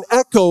to be an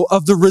echo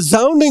of the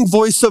resounding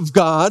voice of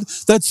God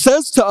that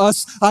says to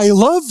us, I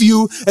love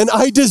you and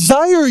I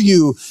desire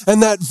you.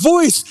 And that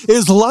voice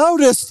is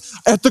loudest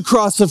at the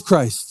cross of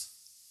Christ,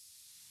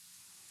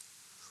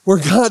 where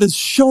God is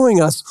showing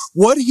us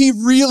what he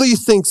really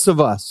thinks of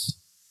us.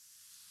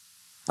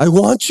 I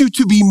want you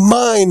to be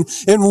mine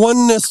in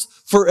oneness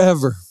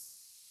forever.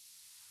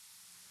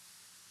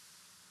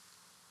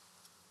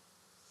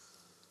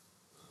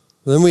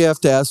 Then we have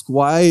to ask,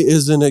 why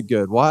isn't it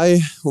good? Why,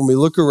 when we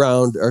look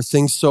around, are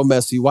things so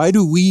messy? Why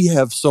do we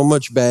have so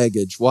much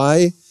baggage?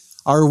 Why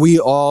are we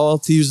all,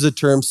 to use the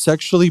term,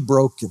 sexually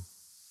broken?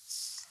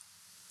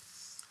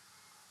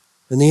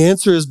 And the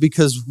answer is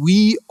because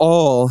we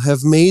all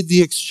have made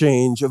the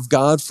exchange of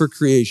God for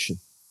creation.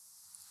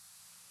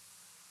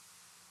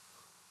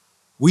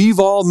 We've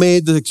all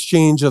made the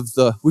exchange of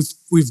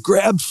we've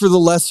grabbed for the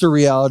lesser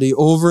reality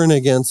over and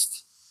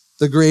against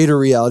the greater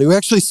reality. We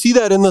actually see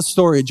that in the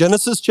story.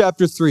 Genesis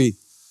chapter 3,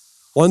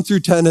 1 through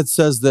 10, it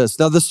says this.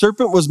 Now the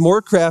serpent was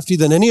more crafty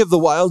than any of the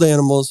wild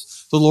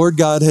animals the Lord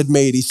God had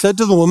made. He said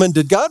to the woman,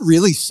 did God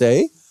really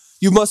say,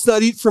 you must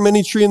not eat from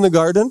any tree in the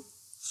garden?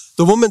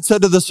 The woman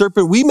said to the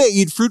serpent, we may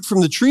eat fruit from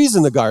the trees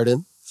in the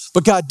garden,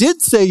 but God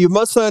did say you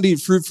must not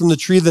eat fruit from the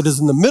tree that is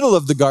in the middle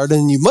of the garden,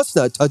 and you must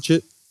not touch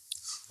it,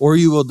 or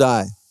you will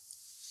die.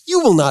 You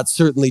will not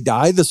certainly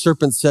die, the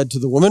serpent said to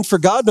the woman, for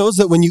God knows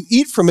that when you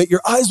eat from it, your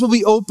eyes will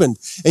be opened,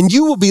 and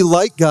you will be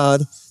like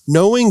God,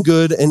 knowing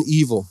good and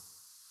evil.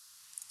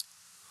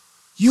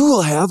 You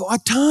will have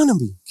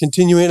autonomy.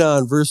 Continuing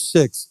on, verse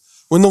 6.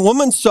 When the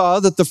woman saw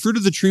that the fruit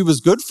of the tree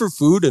was good for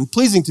food and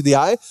pleasing to the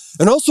eye,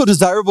 and also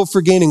desirable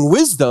for gaining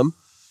wisdom,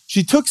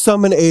 she took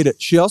some and ate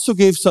it. She also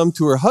gave some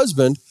to her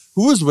husband,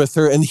 who was with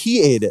her, and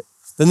he ate it.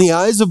 Then the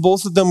eyes of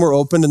both of them were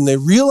opened, and they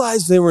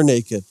realized they were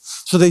naked.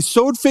 So they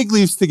sewed fig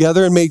leaves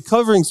together and made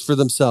coverings for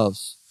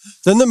themselves.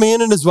 Then the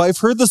man and his wife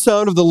heard the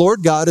sound of the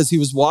Lord God as he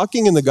was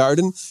walking in the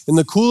garden in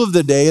the cool of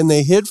the day, and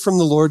they hid from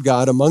the Lord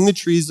God among the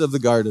trees of the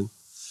garden.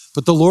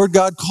 But the Lord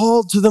God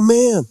called to the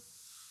man,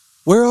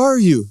 where are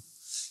you?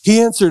 He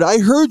answered, I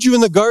heard you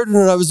in the garden,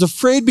 and I was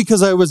afraid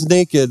because I was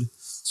naked,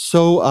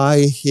 so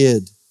I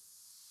hid.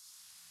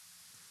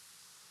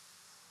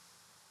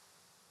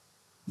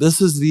 This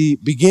is the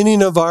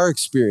beginning of our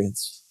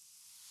experience.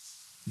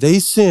 They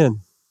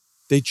sin.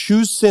 They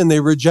choose sin. They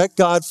reject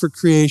God for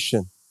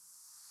creation.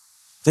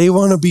 They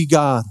want to be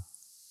God.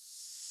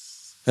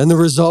 And the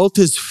result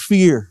is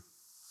fear.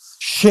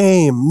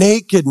 shame,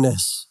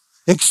 nakedness,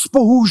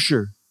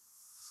 exposure.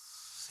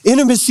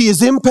 Intimacy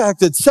is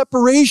impacted.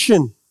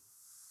 Separation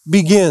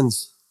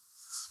begins.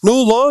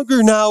 No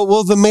longer now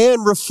will the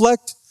man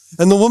reflect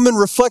and the woman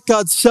reflect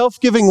God's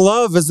self-giving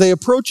love as they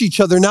approach each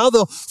other. Now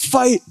they'll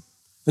fight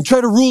and try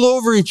to rule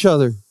over each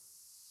other.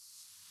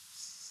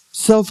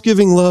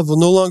 Self-giving love will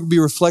no longer be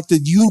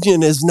reflected.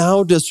 Union is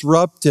now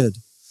disrupted.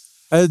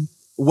 Ed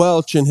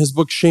Welch, in his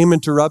book Shame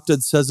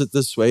Interrupted, says it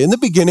this way. In the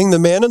beginning, the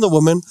man and the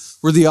woman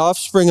were the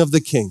offspring of the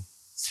king.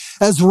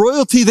 As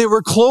royalty, they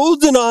were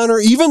clothed in honor,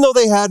 even though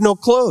they had no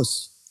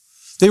clothes.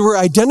 They were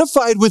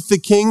identified with the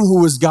king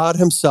who was God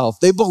himself.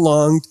 They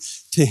belonged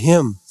to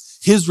him.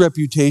 His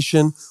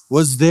reputation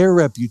was their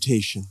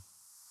reputation.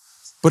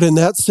 But in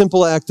that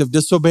simple act of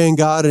disobeying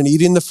God and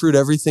eating the fruit,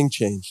 everything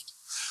changed.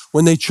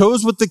 When they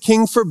chose what the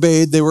king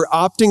forbade, they were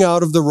opting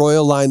out of the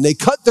royal line. They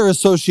cut their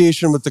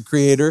association with the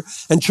Creator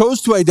and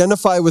chose to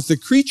identify with the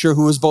creature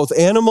who was both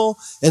animal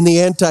and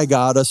the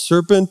anti-God, a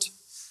serpent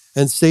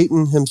and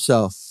Satan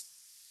himself.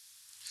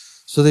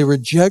 So they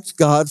reject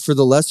God for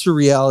the lesser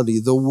reality.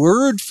 The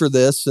word for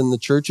this in the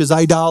church is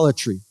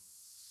idolatry.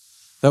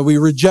 That we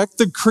reject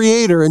the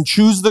Creator and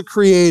choose the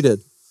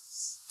created.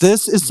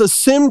 This is a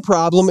sin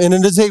problem and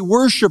it is a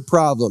worship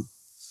problem.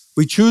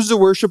 We choose to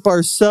worship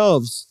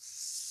ourselves.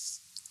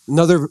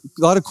 A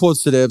lot of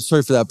quotes today, I'm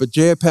sorry for that, but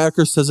J.I.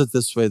 Packer says it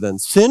this way then.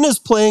 Sin is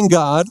playing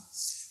God,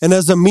 and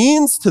as a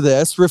means to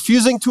this,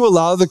 refusing to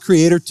allow the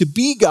Creator to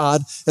be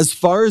God as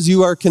far as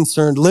you are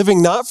concerned,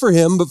 living not for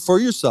him, but for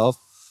yourself,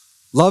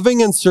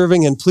 loving and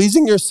serving and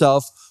pleasing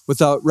yourself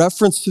without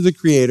reference to the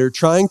Creator,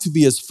 trying to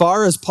be as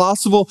far as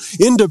possible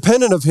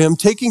independent of him,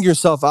 taking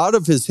yourself out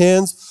of his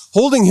hands,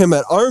 holding him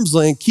at arm's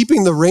length,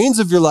 keeping the reins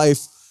of your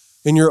life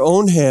in your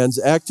own hands,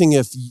 acting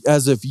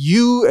as if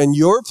you and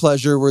your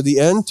pleasure were the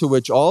end to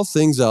which all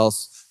things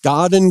else,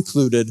 God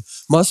included,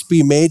 must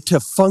be made to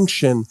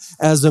function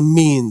as a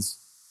means.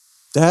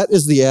 That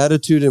is the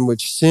attitude in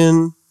which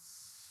sin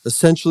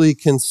essentially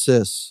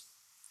consists.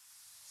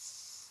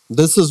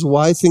 This is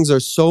why things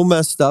are so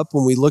messed up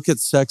when we look at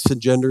sex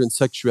and gender and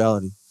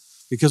sexuality,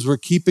 because we're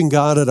keeping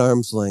God at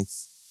arm's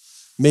length,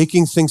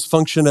 making things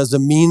function as a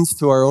means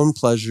to our own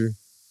pleasure.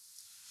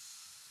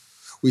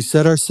 We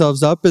set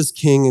ourselves up as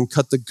king and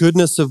cut the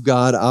goodness of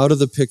God out of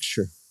the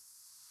picture.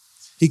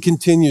 He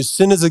continues,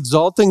 sin is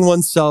exalting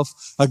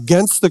oneself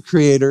against the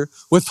Creator,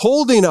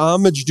 withholding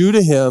homage due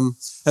to him,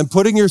 and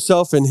putting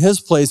yourself in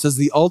his place as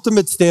the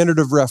ultimate standard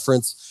of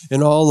reference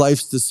in all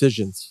life's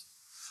decisions.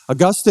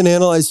 Augustine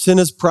analyzed sin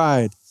as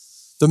pride,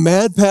 the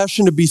mad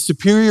passion to be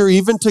superior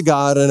even to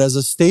God and as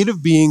a state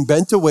of being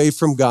bent away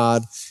from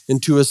God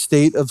into a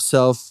state of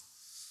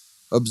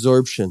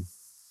self-absorption.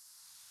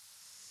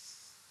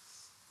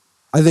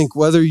 I think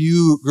whether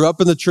you grew up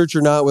in the church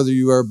or not, whether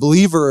you are a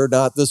believer or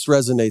not, this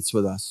resonates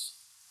with us.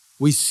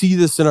 We see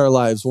this in our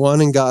lives,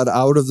 wanting God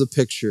out of the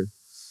picture,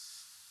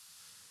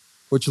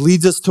 which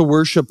leads us to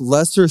worship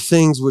lesser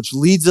things, which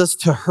leads us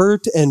to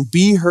hurt and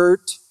be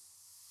hurt.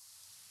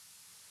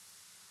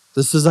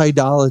 This is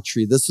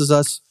idolatry. This is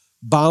us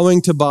bowing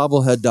to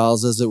bobblehead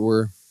dolls, as it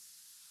were.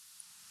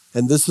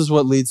 And this is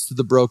what leads to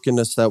the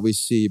brokenness that we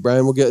see.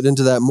 Brian will get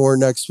into that more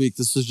next week.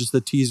 This is just a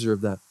teaser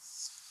of that.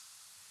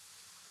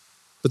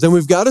 But then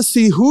we've got to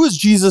see, who is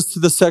Jesus to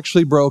the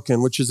sexually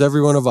broken, which is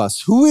every one of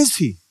us. Who is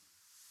he?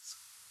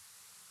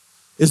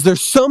 Is there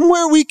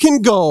somewhere we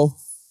can go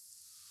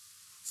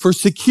for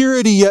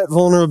security yet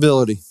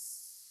vulnerability?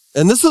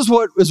 And this is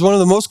what is one of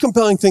the most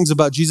compelling things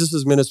about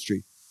Jesus'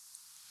 ministry.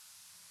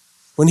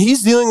 When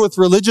he's dealing with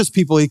religious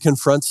people, he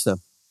confronts them.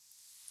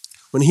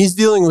 When he's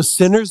dealing with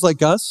sinners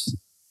like us,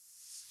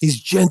 he's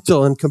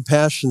gentle and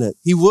compassionate.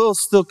 He will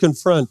still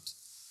confront,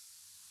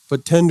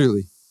 but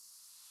tenderly.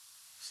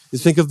 You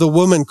think of the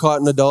woman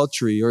caught in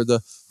adultery, or the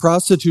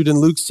prostitute in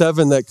Luke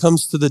 7 that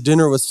comes to the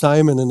dinner with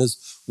Simon and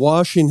is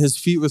washing his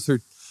feet with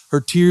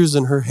her tears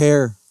and her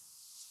hair.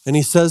 And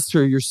he says to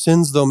her, your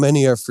sins, though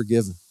many, are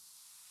forgiven.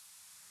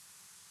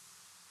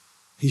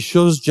 He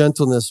shows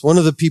gentleness. One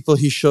of the people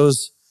he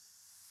shows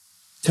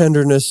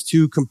tenderness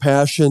to,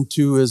 compassion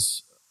to,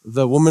 is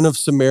the woman of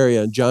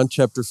Samaria in John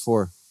chapter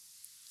 4.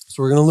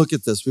 So we're going to look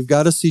at this. We've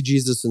got to see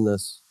Jesus in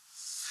this.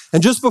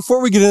 And just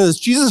before we get into this,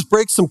 Jesus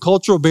breaks some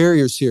cultural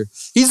barriers here.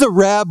 He's a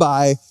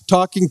rabbi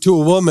talking to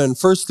a woman,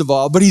 first of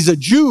all, but he's a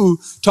Jew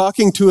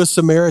talking to a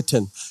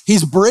Samaritan.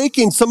 He's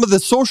breaking some of the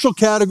social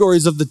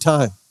categories of the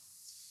time.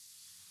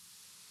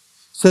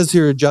 It says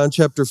here in John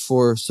chapter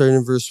 4, starting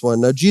in verse 1,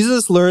 now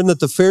Jesus learned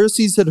that the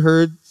Pharisees had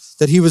heard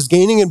that he was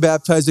gaining and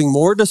baptizing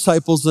more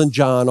disciples than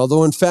John,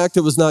 although in fact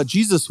it was not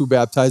Jesus who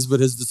baptized, but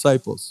his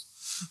disciples.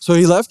 So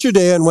he left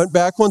Judea and went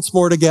back once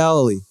more to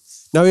Galilee.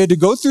 Now he had to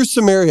go through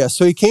Samaria.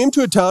 So he came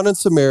to a town in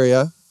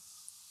Samaria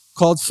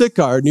called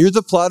Sychar, near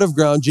the plot of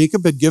ground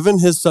Jacob had given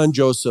his son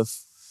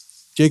Joseph.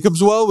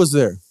 Jacob's well was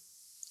there.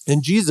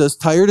 And Jesus,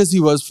 tired as he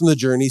was from the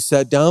journey,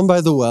 sat down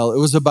by the well. It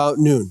was about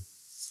noon.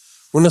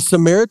 When a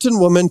Samaritan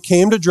woman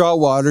came to draw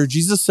water,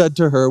 Jesus said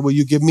to her, will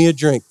you give me a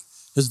drink?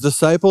 His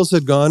disciples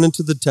had gone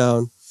into the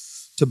town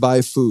to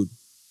buy food.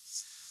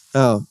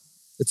 Now,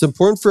 it's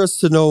important for us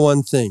to know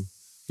one thing.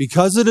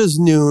 Because it is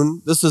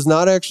noon, this is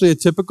not actually a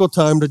typical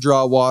time to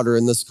draw water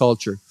in this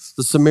culture.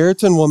 The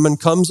Samaritan woman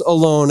comes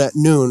alone at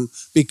noon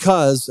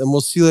because, and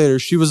we'll see later,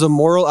 she was a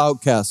moral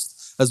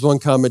outcast, as one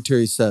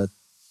commentary said.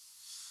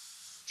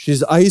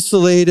 She's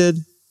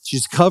isolated,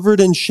 she's covered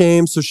in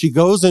shame, so she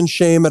goes in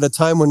shame at a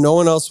time when no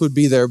one else would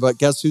be there, but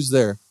guess who's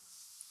there?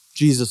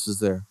 Jesus is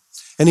there.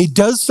 And he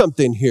does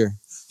something here.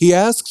 He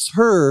asks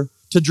her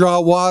to draw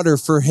water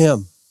for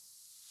him,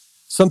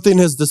 something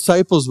his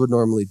disciples would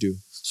normally do.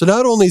 So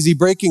not only is he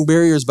breaking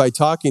barriers by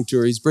talking to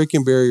her, he's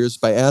breaking barriers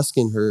by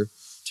asking her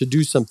to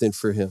do something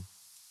for him.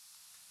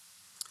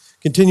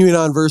 Continuing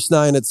on, verse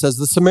 9, it says,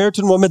 the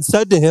Samaritan woman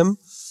said to him,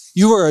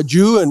 you are a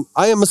Jew and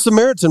I am a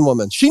Samaritan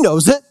woman. She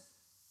knows it.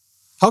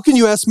 How can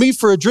you ask me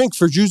for a drink?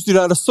 For Jews do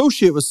not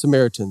associate with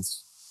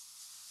Samaritans.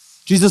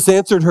 Jesus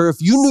answered her, if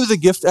you knew the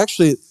gift,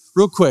 actually,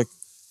 real quick,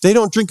 they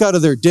don't drink out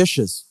of their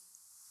dishes.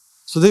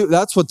 So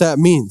that's what that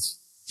means.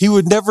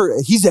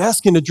 He's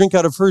asking to drink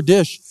out of her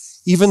dish,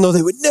 even though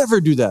they would never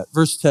do that.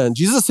 Verse 10,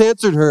 Jesus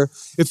answered her,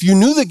 if you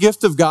knew the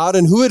gift of God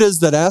and who it is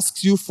that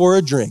asks you for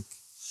a drink,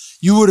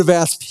 you would have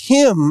asked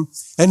him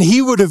and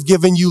he would have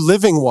given you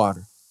living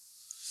water.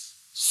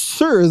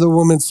 Sir, the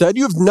woman said,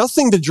 you have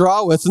nothing to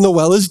draw with and the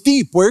well is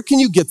deep. Where can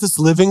you get this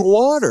living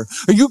water?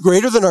 Are you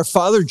greater than our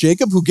father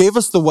Jacob, who gave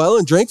us the well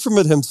and drank from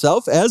it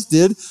himself, as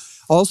did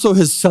also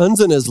his sons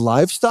and his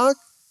livestock?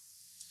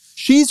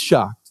 She's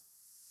shocked.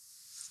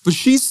 But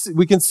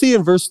we can see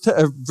in verse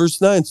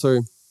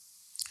 11,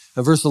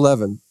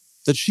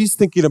 that she's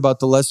thinking about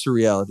the lesser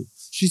reality.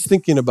 She's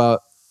thinking about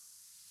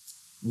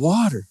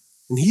water.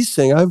 And he's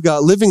saying, I've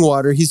got living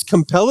water. He's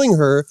compelling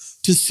her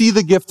to see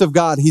the gift of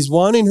God. He's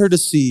wanting her to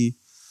see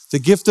the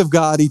gift of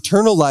God,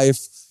 eternal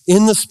life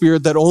in the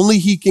Spirit that only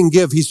he can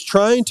give. He's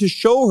trying to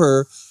show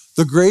her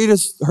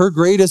her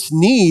greatest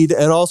need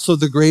and also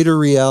the greater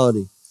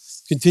reality.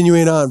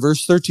 Continuing on,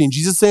 verse 13,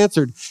 Jesus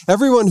answered,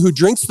 everyone who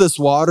drinks this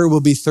water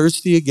will be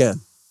thirsty again.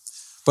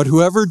 But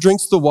whoever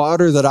drinks the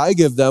water that I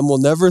give them will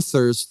never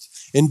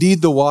thirst.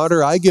 Indeed, the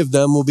water I give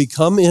them will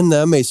become in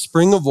them a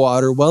spring of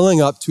water welling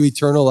up to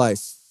eternal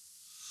life.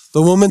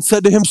 The woman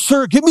said to him,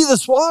 sir, give me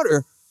this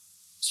water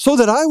so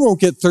that I won't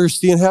get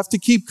thirsty and have to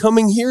keep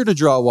coming here to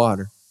draw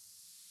water.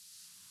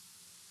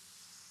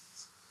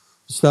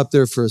 Stop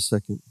there for a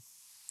second.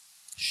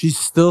 She's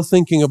still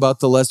thinking about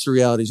the lesser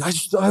realities.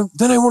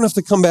 Then I won't have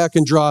to come back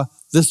and draw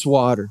this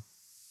water.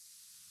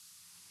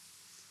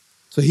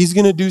 So he's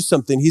going to do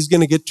something. He's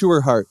going to get to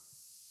her heart.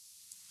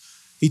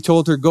 He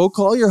told her, go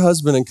call your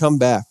husband and come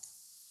back.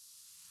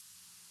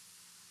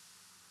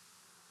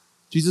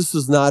 Jesus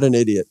is not an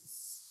idiot.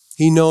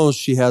 He knows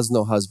she has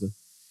no husband.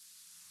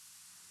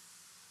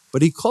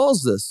 But he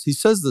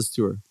says this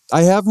to her.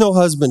 I have no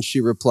husband,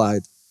 she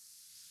replied.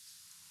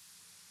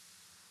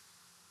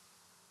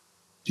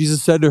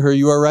 Jesus said to her,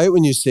 you are right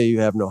when you say you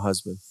have no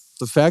husband.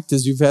 The fact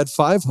is you've had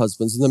 5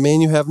 husbands, and the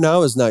man you have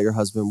now is not your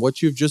husband.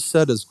 What you've just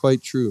said is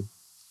quite true.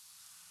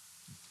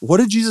 What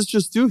did Jesus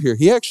just do here?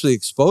 He actually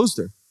exposed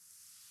her.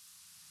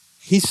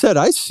 He said,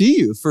 I see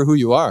you for who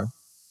you are.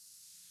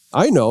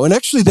 I know. And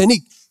actually then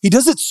he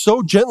does it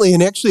so gently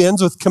and actually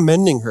ends with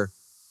commending her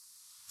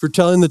for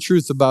telling the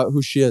truth about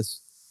who she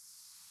is.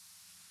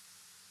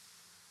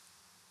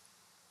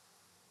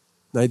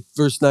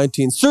 Verse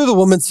 19, sir, the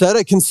woman said,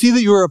 I can see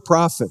that you are a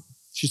prophet.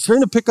 She's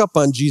starting to pick up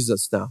on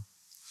Jesus now.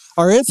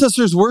 Our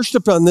ancestors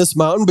worshiped on this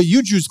mountain, but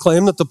you Jews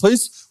claim that the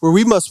place where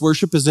we must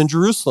worship is in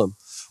Jerusalem.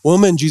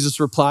 Woman, Jesus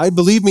replied,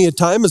 believe me, a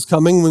time is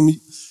coming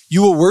when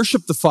you will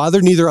worship the Father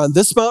neither on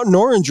this mountain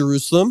nor in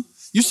Jerusalem.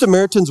 You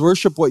Samaritans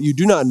worship what you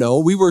do not know.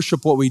 We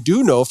worship what we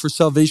do know, for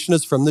salvation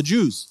is from the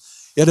Jews.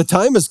 Yet a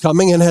time is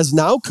coming and has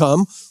now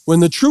come when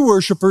the true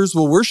worshipers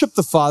will worship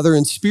the Father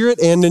in spirit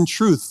and in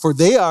truth, for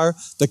they are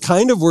the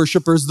kind of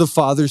worshipers the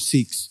Father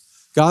seeks.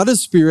 God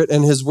is spirit,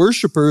 and his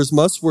worshipers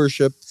must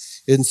worship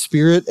in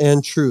spirit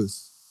and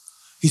truth.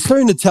 He's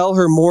starting to tell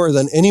her more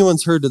than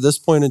anyone's heard to this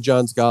point in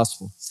John's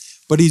gospel.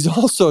 But he's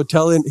also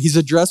he's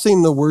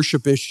addressing the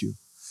worship issue.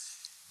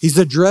 He's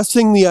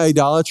addressing the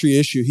idolatry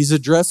issue. He's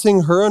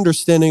addressing her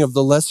understanding of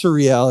the lesser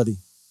reality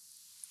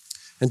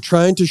and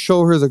trying to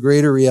show her the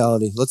greater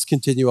reality. Let's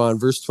continue on.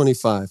 Verse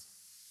 25.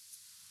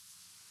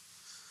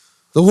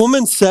 The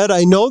woman said,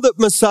 I know that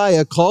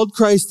Messiah, called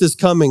Christ, is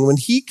coming. When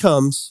he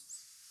comes,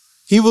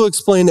 he will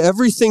explain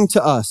everything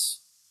to us.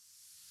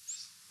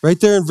 Right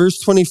there in verse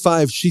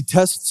 25, she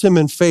tests him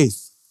in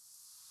faith.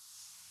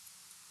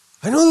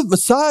 I know that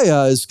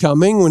Messiah is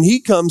coming. When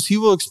he comes, he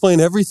will explain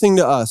everything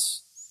to us.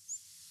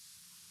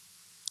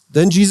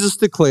 Then Jesus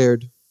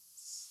declared,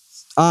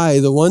 I,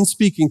 the one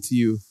speaking to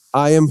you,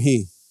 I am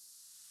he.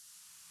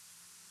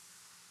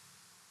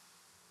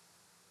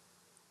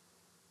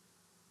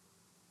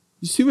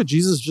 You see what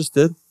Jesus just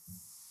did?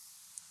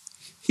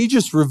 He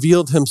just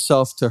revealed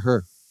himself to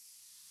her.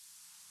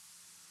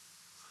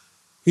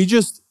 He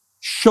just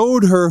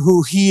showed her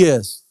who he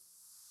is.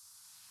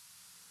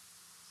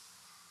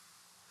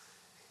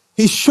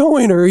 He's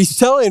showing her, he's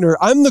telling her,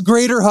 I'm the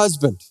greater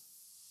husband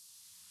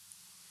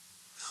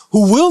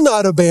who will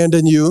not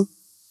abandon you,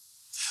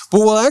 but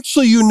will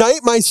actually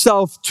unite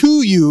myself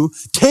to you,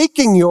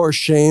 taking your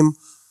shame,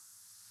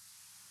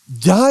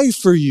 die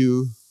for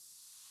you,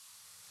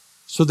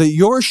 so that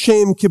your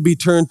shame can be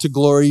turned to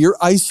glory, your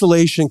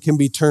isolation can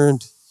be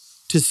turned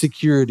to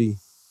security.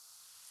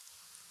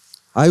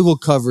 I will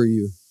cover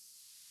you.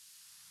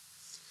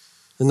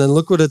 And then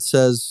look what it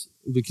says.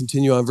 We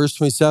continue on verse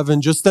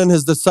 27. Just then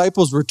his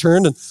disciples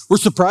returned and were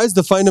surprised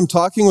to find him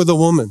talking with a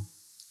woman.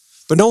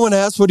 But no one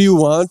asked, what do you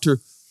want? Or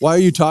why are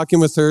you talking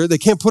with her? They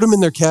can't put him in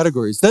their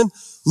categories. Then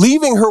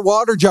leaving her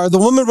water jar, the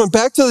woman went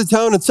back to the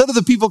town and said to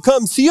the people,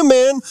 come, see a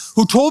man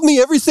who told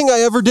me everything I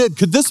ever did.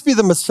 Could this be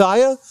the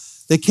Messiah?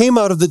 They came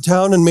out of the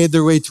town and made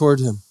their way toward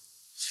him.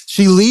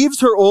 She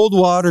leaves her old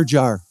water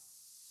jar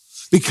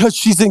because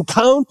she's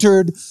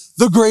encountered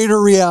the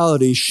greater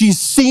reality. She's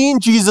seen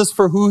Jesus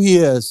for who he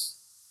is.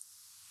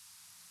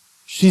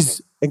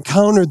 She's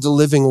encountered the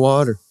living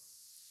water.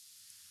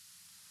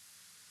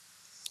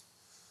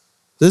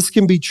 This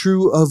can be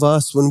true of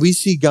us when we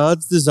see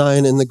God's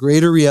design and the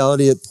greater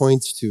reality it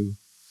points to.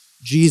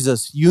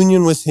 Jesus,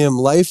 union with him,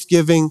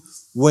 life-giving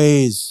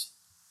ways.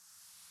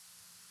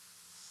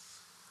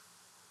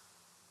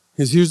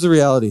 Here's the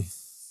reality.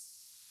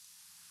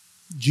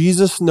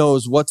 Jesus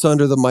knows what's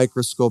under the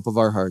microscope of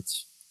our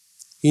hearts.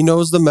 He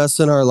knows the mess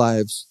in our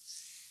lives.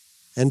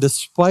 And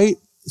despite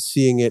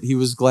seeing it, he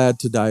was glad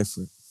to die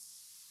for it.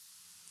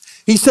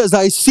 He says,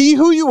 I see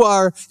who you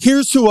are.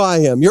 Here's who I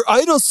am. Your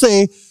idols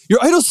say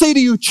to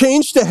you,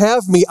 change to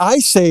have me. I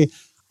say,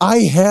 I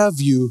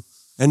have you,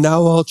 and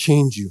now I'll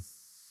change you.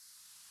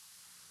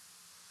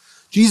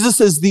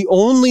 Jesus is the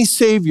only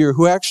Savior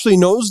who actually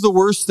knows the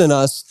worst in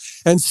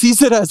us and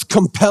sees it as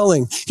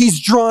compelling.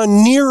 He's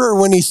drawn nearer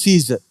when he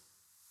sees it.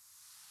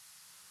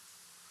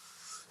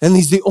 And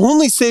he's the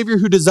only Savior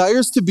who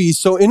desires to be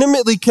so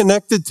intimately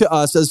connected to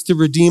us as to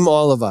redeem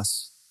all of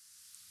us.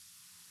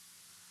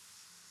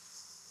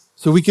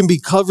 So we can be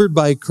covered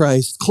by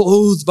Christ,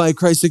 clothed by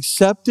Christ,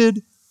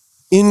 accepted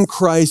in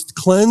Christ,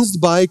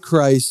 cleansed by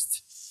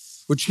Christ,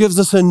 which gives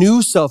us a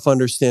new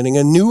self-understanding,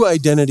 a new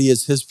identity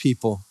as his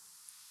people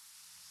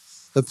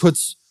that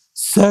puts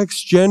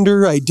sex,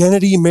 gender,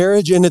 identity,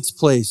 marriage in its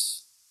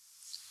place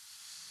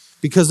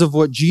because of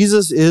what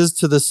Jesus is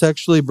to the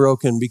sexually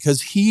broken,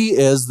 because he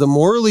is the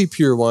morally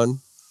pure one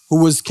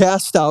who was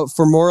cast out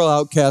for moral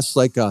outcasts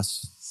like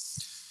us.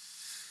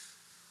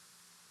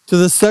 To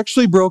the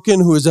sexually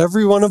broken, who is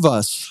every one of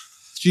us,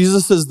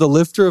 Jesus is the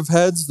lifter of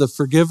heads, the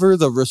forgiver,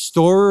 the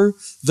restorer,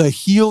 the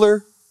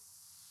healer,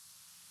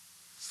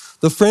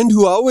 the friend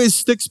who always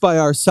sticks by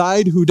our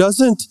side, who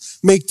doesn't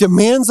make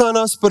demands on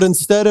us, but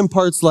instead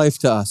imparts life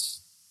to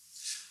us.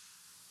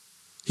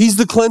 He's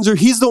the cleanser.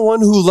 He's the one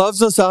who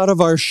loves us out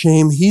of our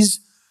shame. He's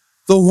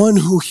the one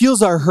who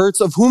heals our hurts,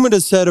 of whom it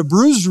is said, a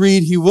bruised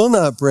reed he will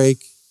not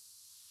break.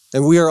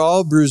 And we are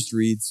all bruised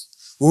reeds,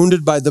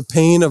 wounded by the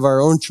pain of our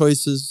own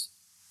choices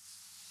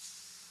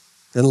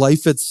and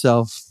life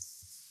itself.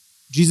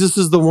 Jesus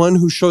is the one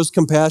who shows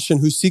compassion,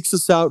 who seeks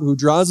us out, who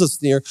draws us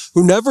near,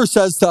 who never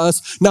says to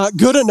us, not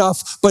good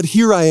enough, but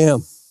here I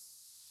am.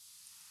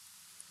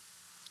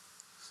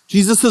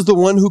 Jesus is the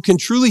one who can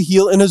truly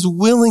heal and is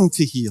willing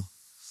to heal.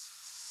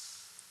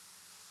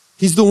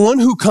 He's the one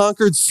who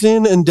conquered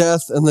sin and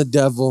death and the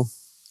devil.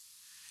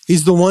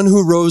 He's the one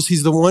who rose.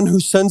 He's the one who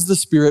sends the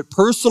Spirit,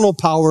 personal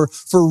power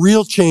for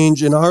real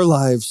change in our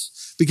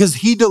lives, because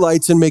he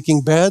delights in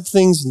making bad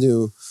things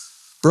new,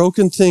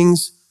 broken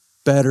things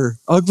better,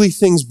 ugly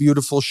things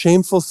beautiful,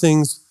 shameful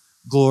things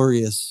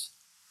glorious.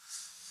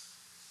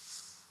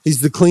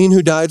 He's the clean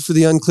who died for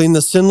the unclean,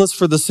 the sinless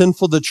for the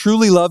sinful, the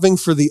truly loving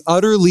for the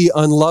utterly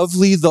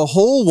unlovely, the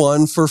whole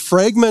one for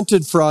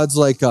fragmented frauds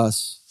like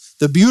us,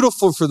 the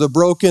beautiful for the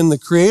broken, the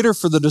creator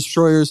for the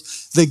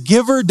destroyers, the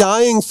giver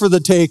dying for the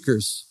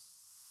takers,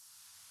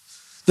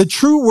 the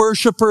true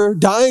worshiper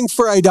dying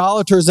for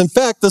idolaters. In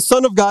fact, the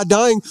Son of God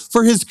dying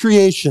for his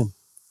creation.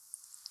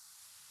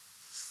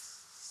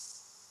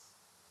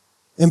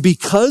 And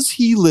because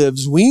he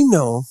lives, we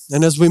know,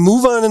 and as we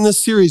move on in this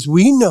series,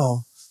 we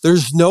know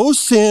there's no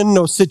sin,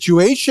 no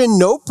situation,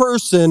 no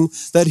person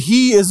that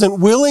he isn't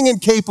willing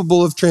and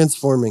capable of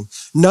transforming.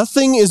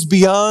 Nothing is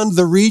beyond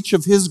the reach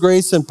of his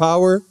grace and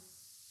power.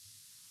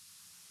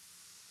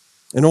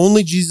 And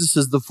only Jesus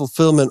is the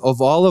fulfillment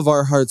of all of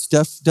our heart's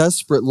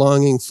desperate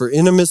longing for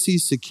intimacy,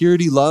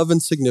 security, love,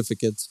 and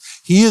significance.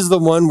 He is the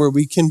one where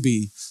we can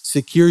be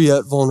secure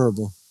yet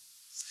vulnerable.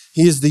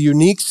 He is the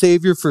unique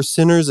Savior for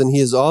sinners, and he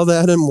is all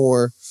that and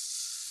more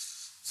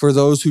for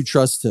those who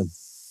trust him.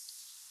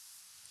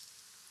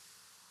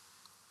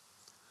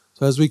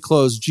 So as we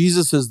close,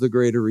 Jesus is the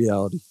greater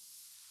reality.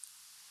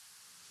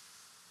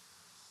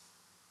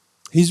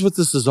 He's what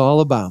this is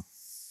all about.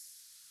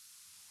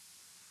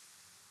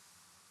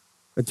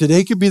 And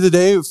today could be the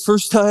day,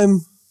 first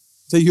time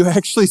that you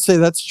actually say,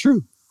 that's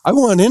true. I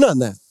want in on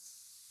that.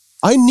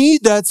 I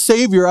need that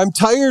Savior. I'm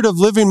tired of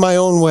living my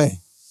own way.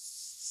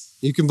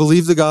 You can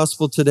believe the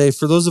gospel today.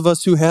 For those of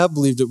us who have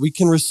believed it, we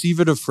can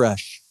receive it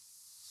afresh.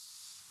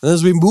 And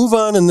as we move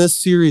on in this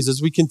series,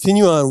 as we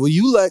continue on, will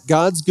you let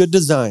God's good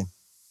design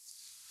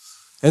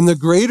And the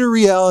greater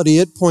reality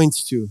it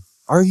points to,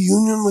 our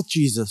union with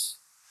Jesus.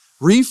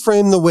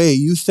 Reframe the way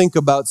you think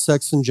about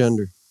sex and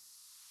gender.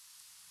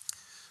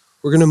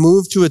 We're going to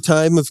move to a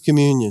time of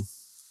communion.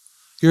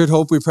 Here at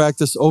Hope, we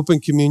practice open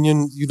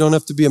communion. You don't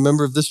have to be a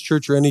member of this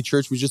church or any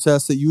church. We just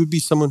ask that you would be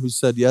someone who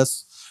said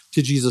yes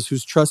to Jesus,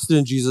 who's trusted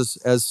in Jesus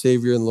as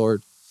Savior and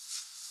Lord.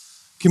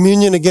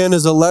 Communion, again,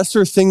 is a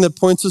lesser thing that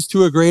points us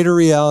to a greater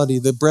reality.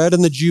 The bread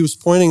and the juice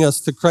pointing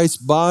us to Christ's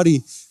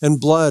body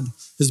and blood,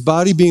 his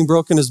body being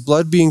broken, his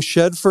blood being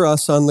shed for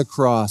us on the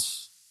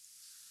cross.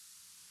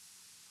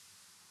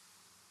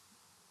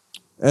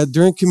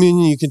 During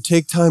communion, you can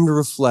take time to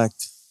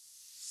reflect.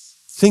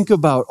 Think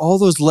about all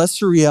those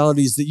lesser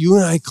realities that you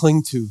and I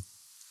cling to.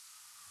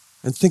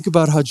 And think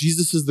about how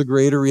Jesus is the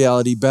greater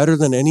reality, better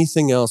than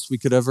anything else we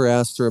could ever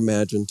ask or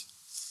imagined.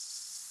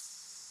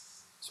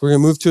 So we're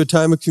going to move to a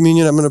time of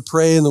communion. I'm going to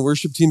pray, and the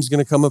worship team is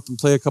going to come up and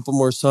play a couple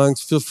more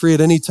songs. Feel free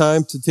at any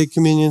time to take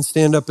communion,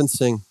 stand up and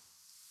sing.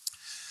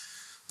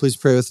 Please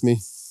pray with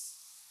me.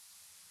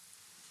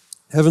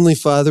 Heavenly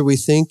Father, we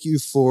thank you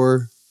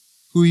for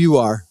who you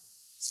are,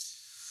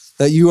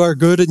 that you are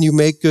good and you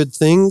make good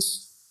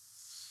things.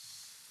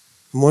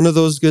 And one of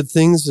those good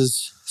things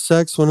is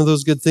sex. One of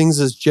those good things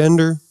is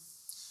gender.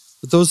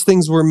 But those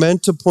things were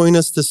meant to point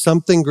us to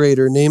something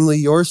greater, namely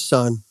your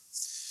Son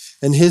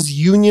and his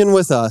union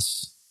with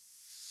us.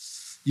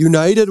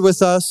 United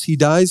with us, he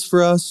dies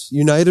for us.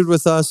 United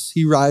with us,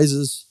 he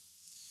rises.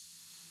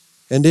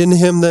 And in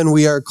him then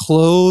we are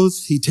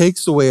clothed. He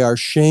takes away our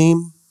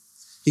shame.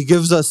 He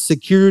gives us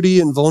security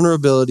and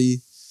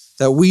vulnerability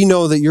that we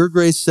know that your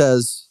grace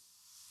says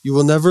you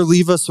will never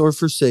leave us or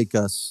forsake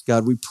us.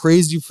 God, we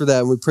praise you for that,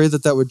 and we pray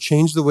that that would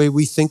change the way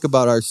we think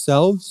about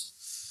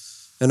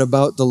ourselves and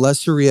about the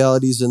lesser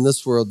realities in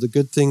this world, the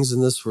good things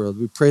in this world.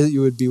 We pray that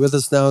you would be with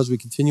us now as we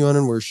continue on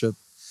in worship.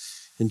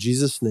 In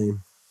Jesus'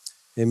 name,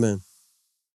 amen.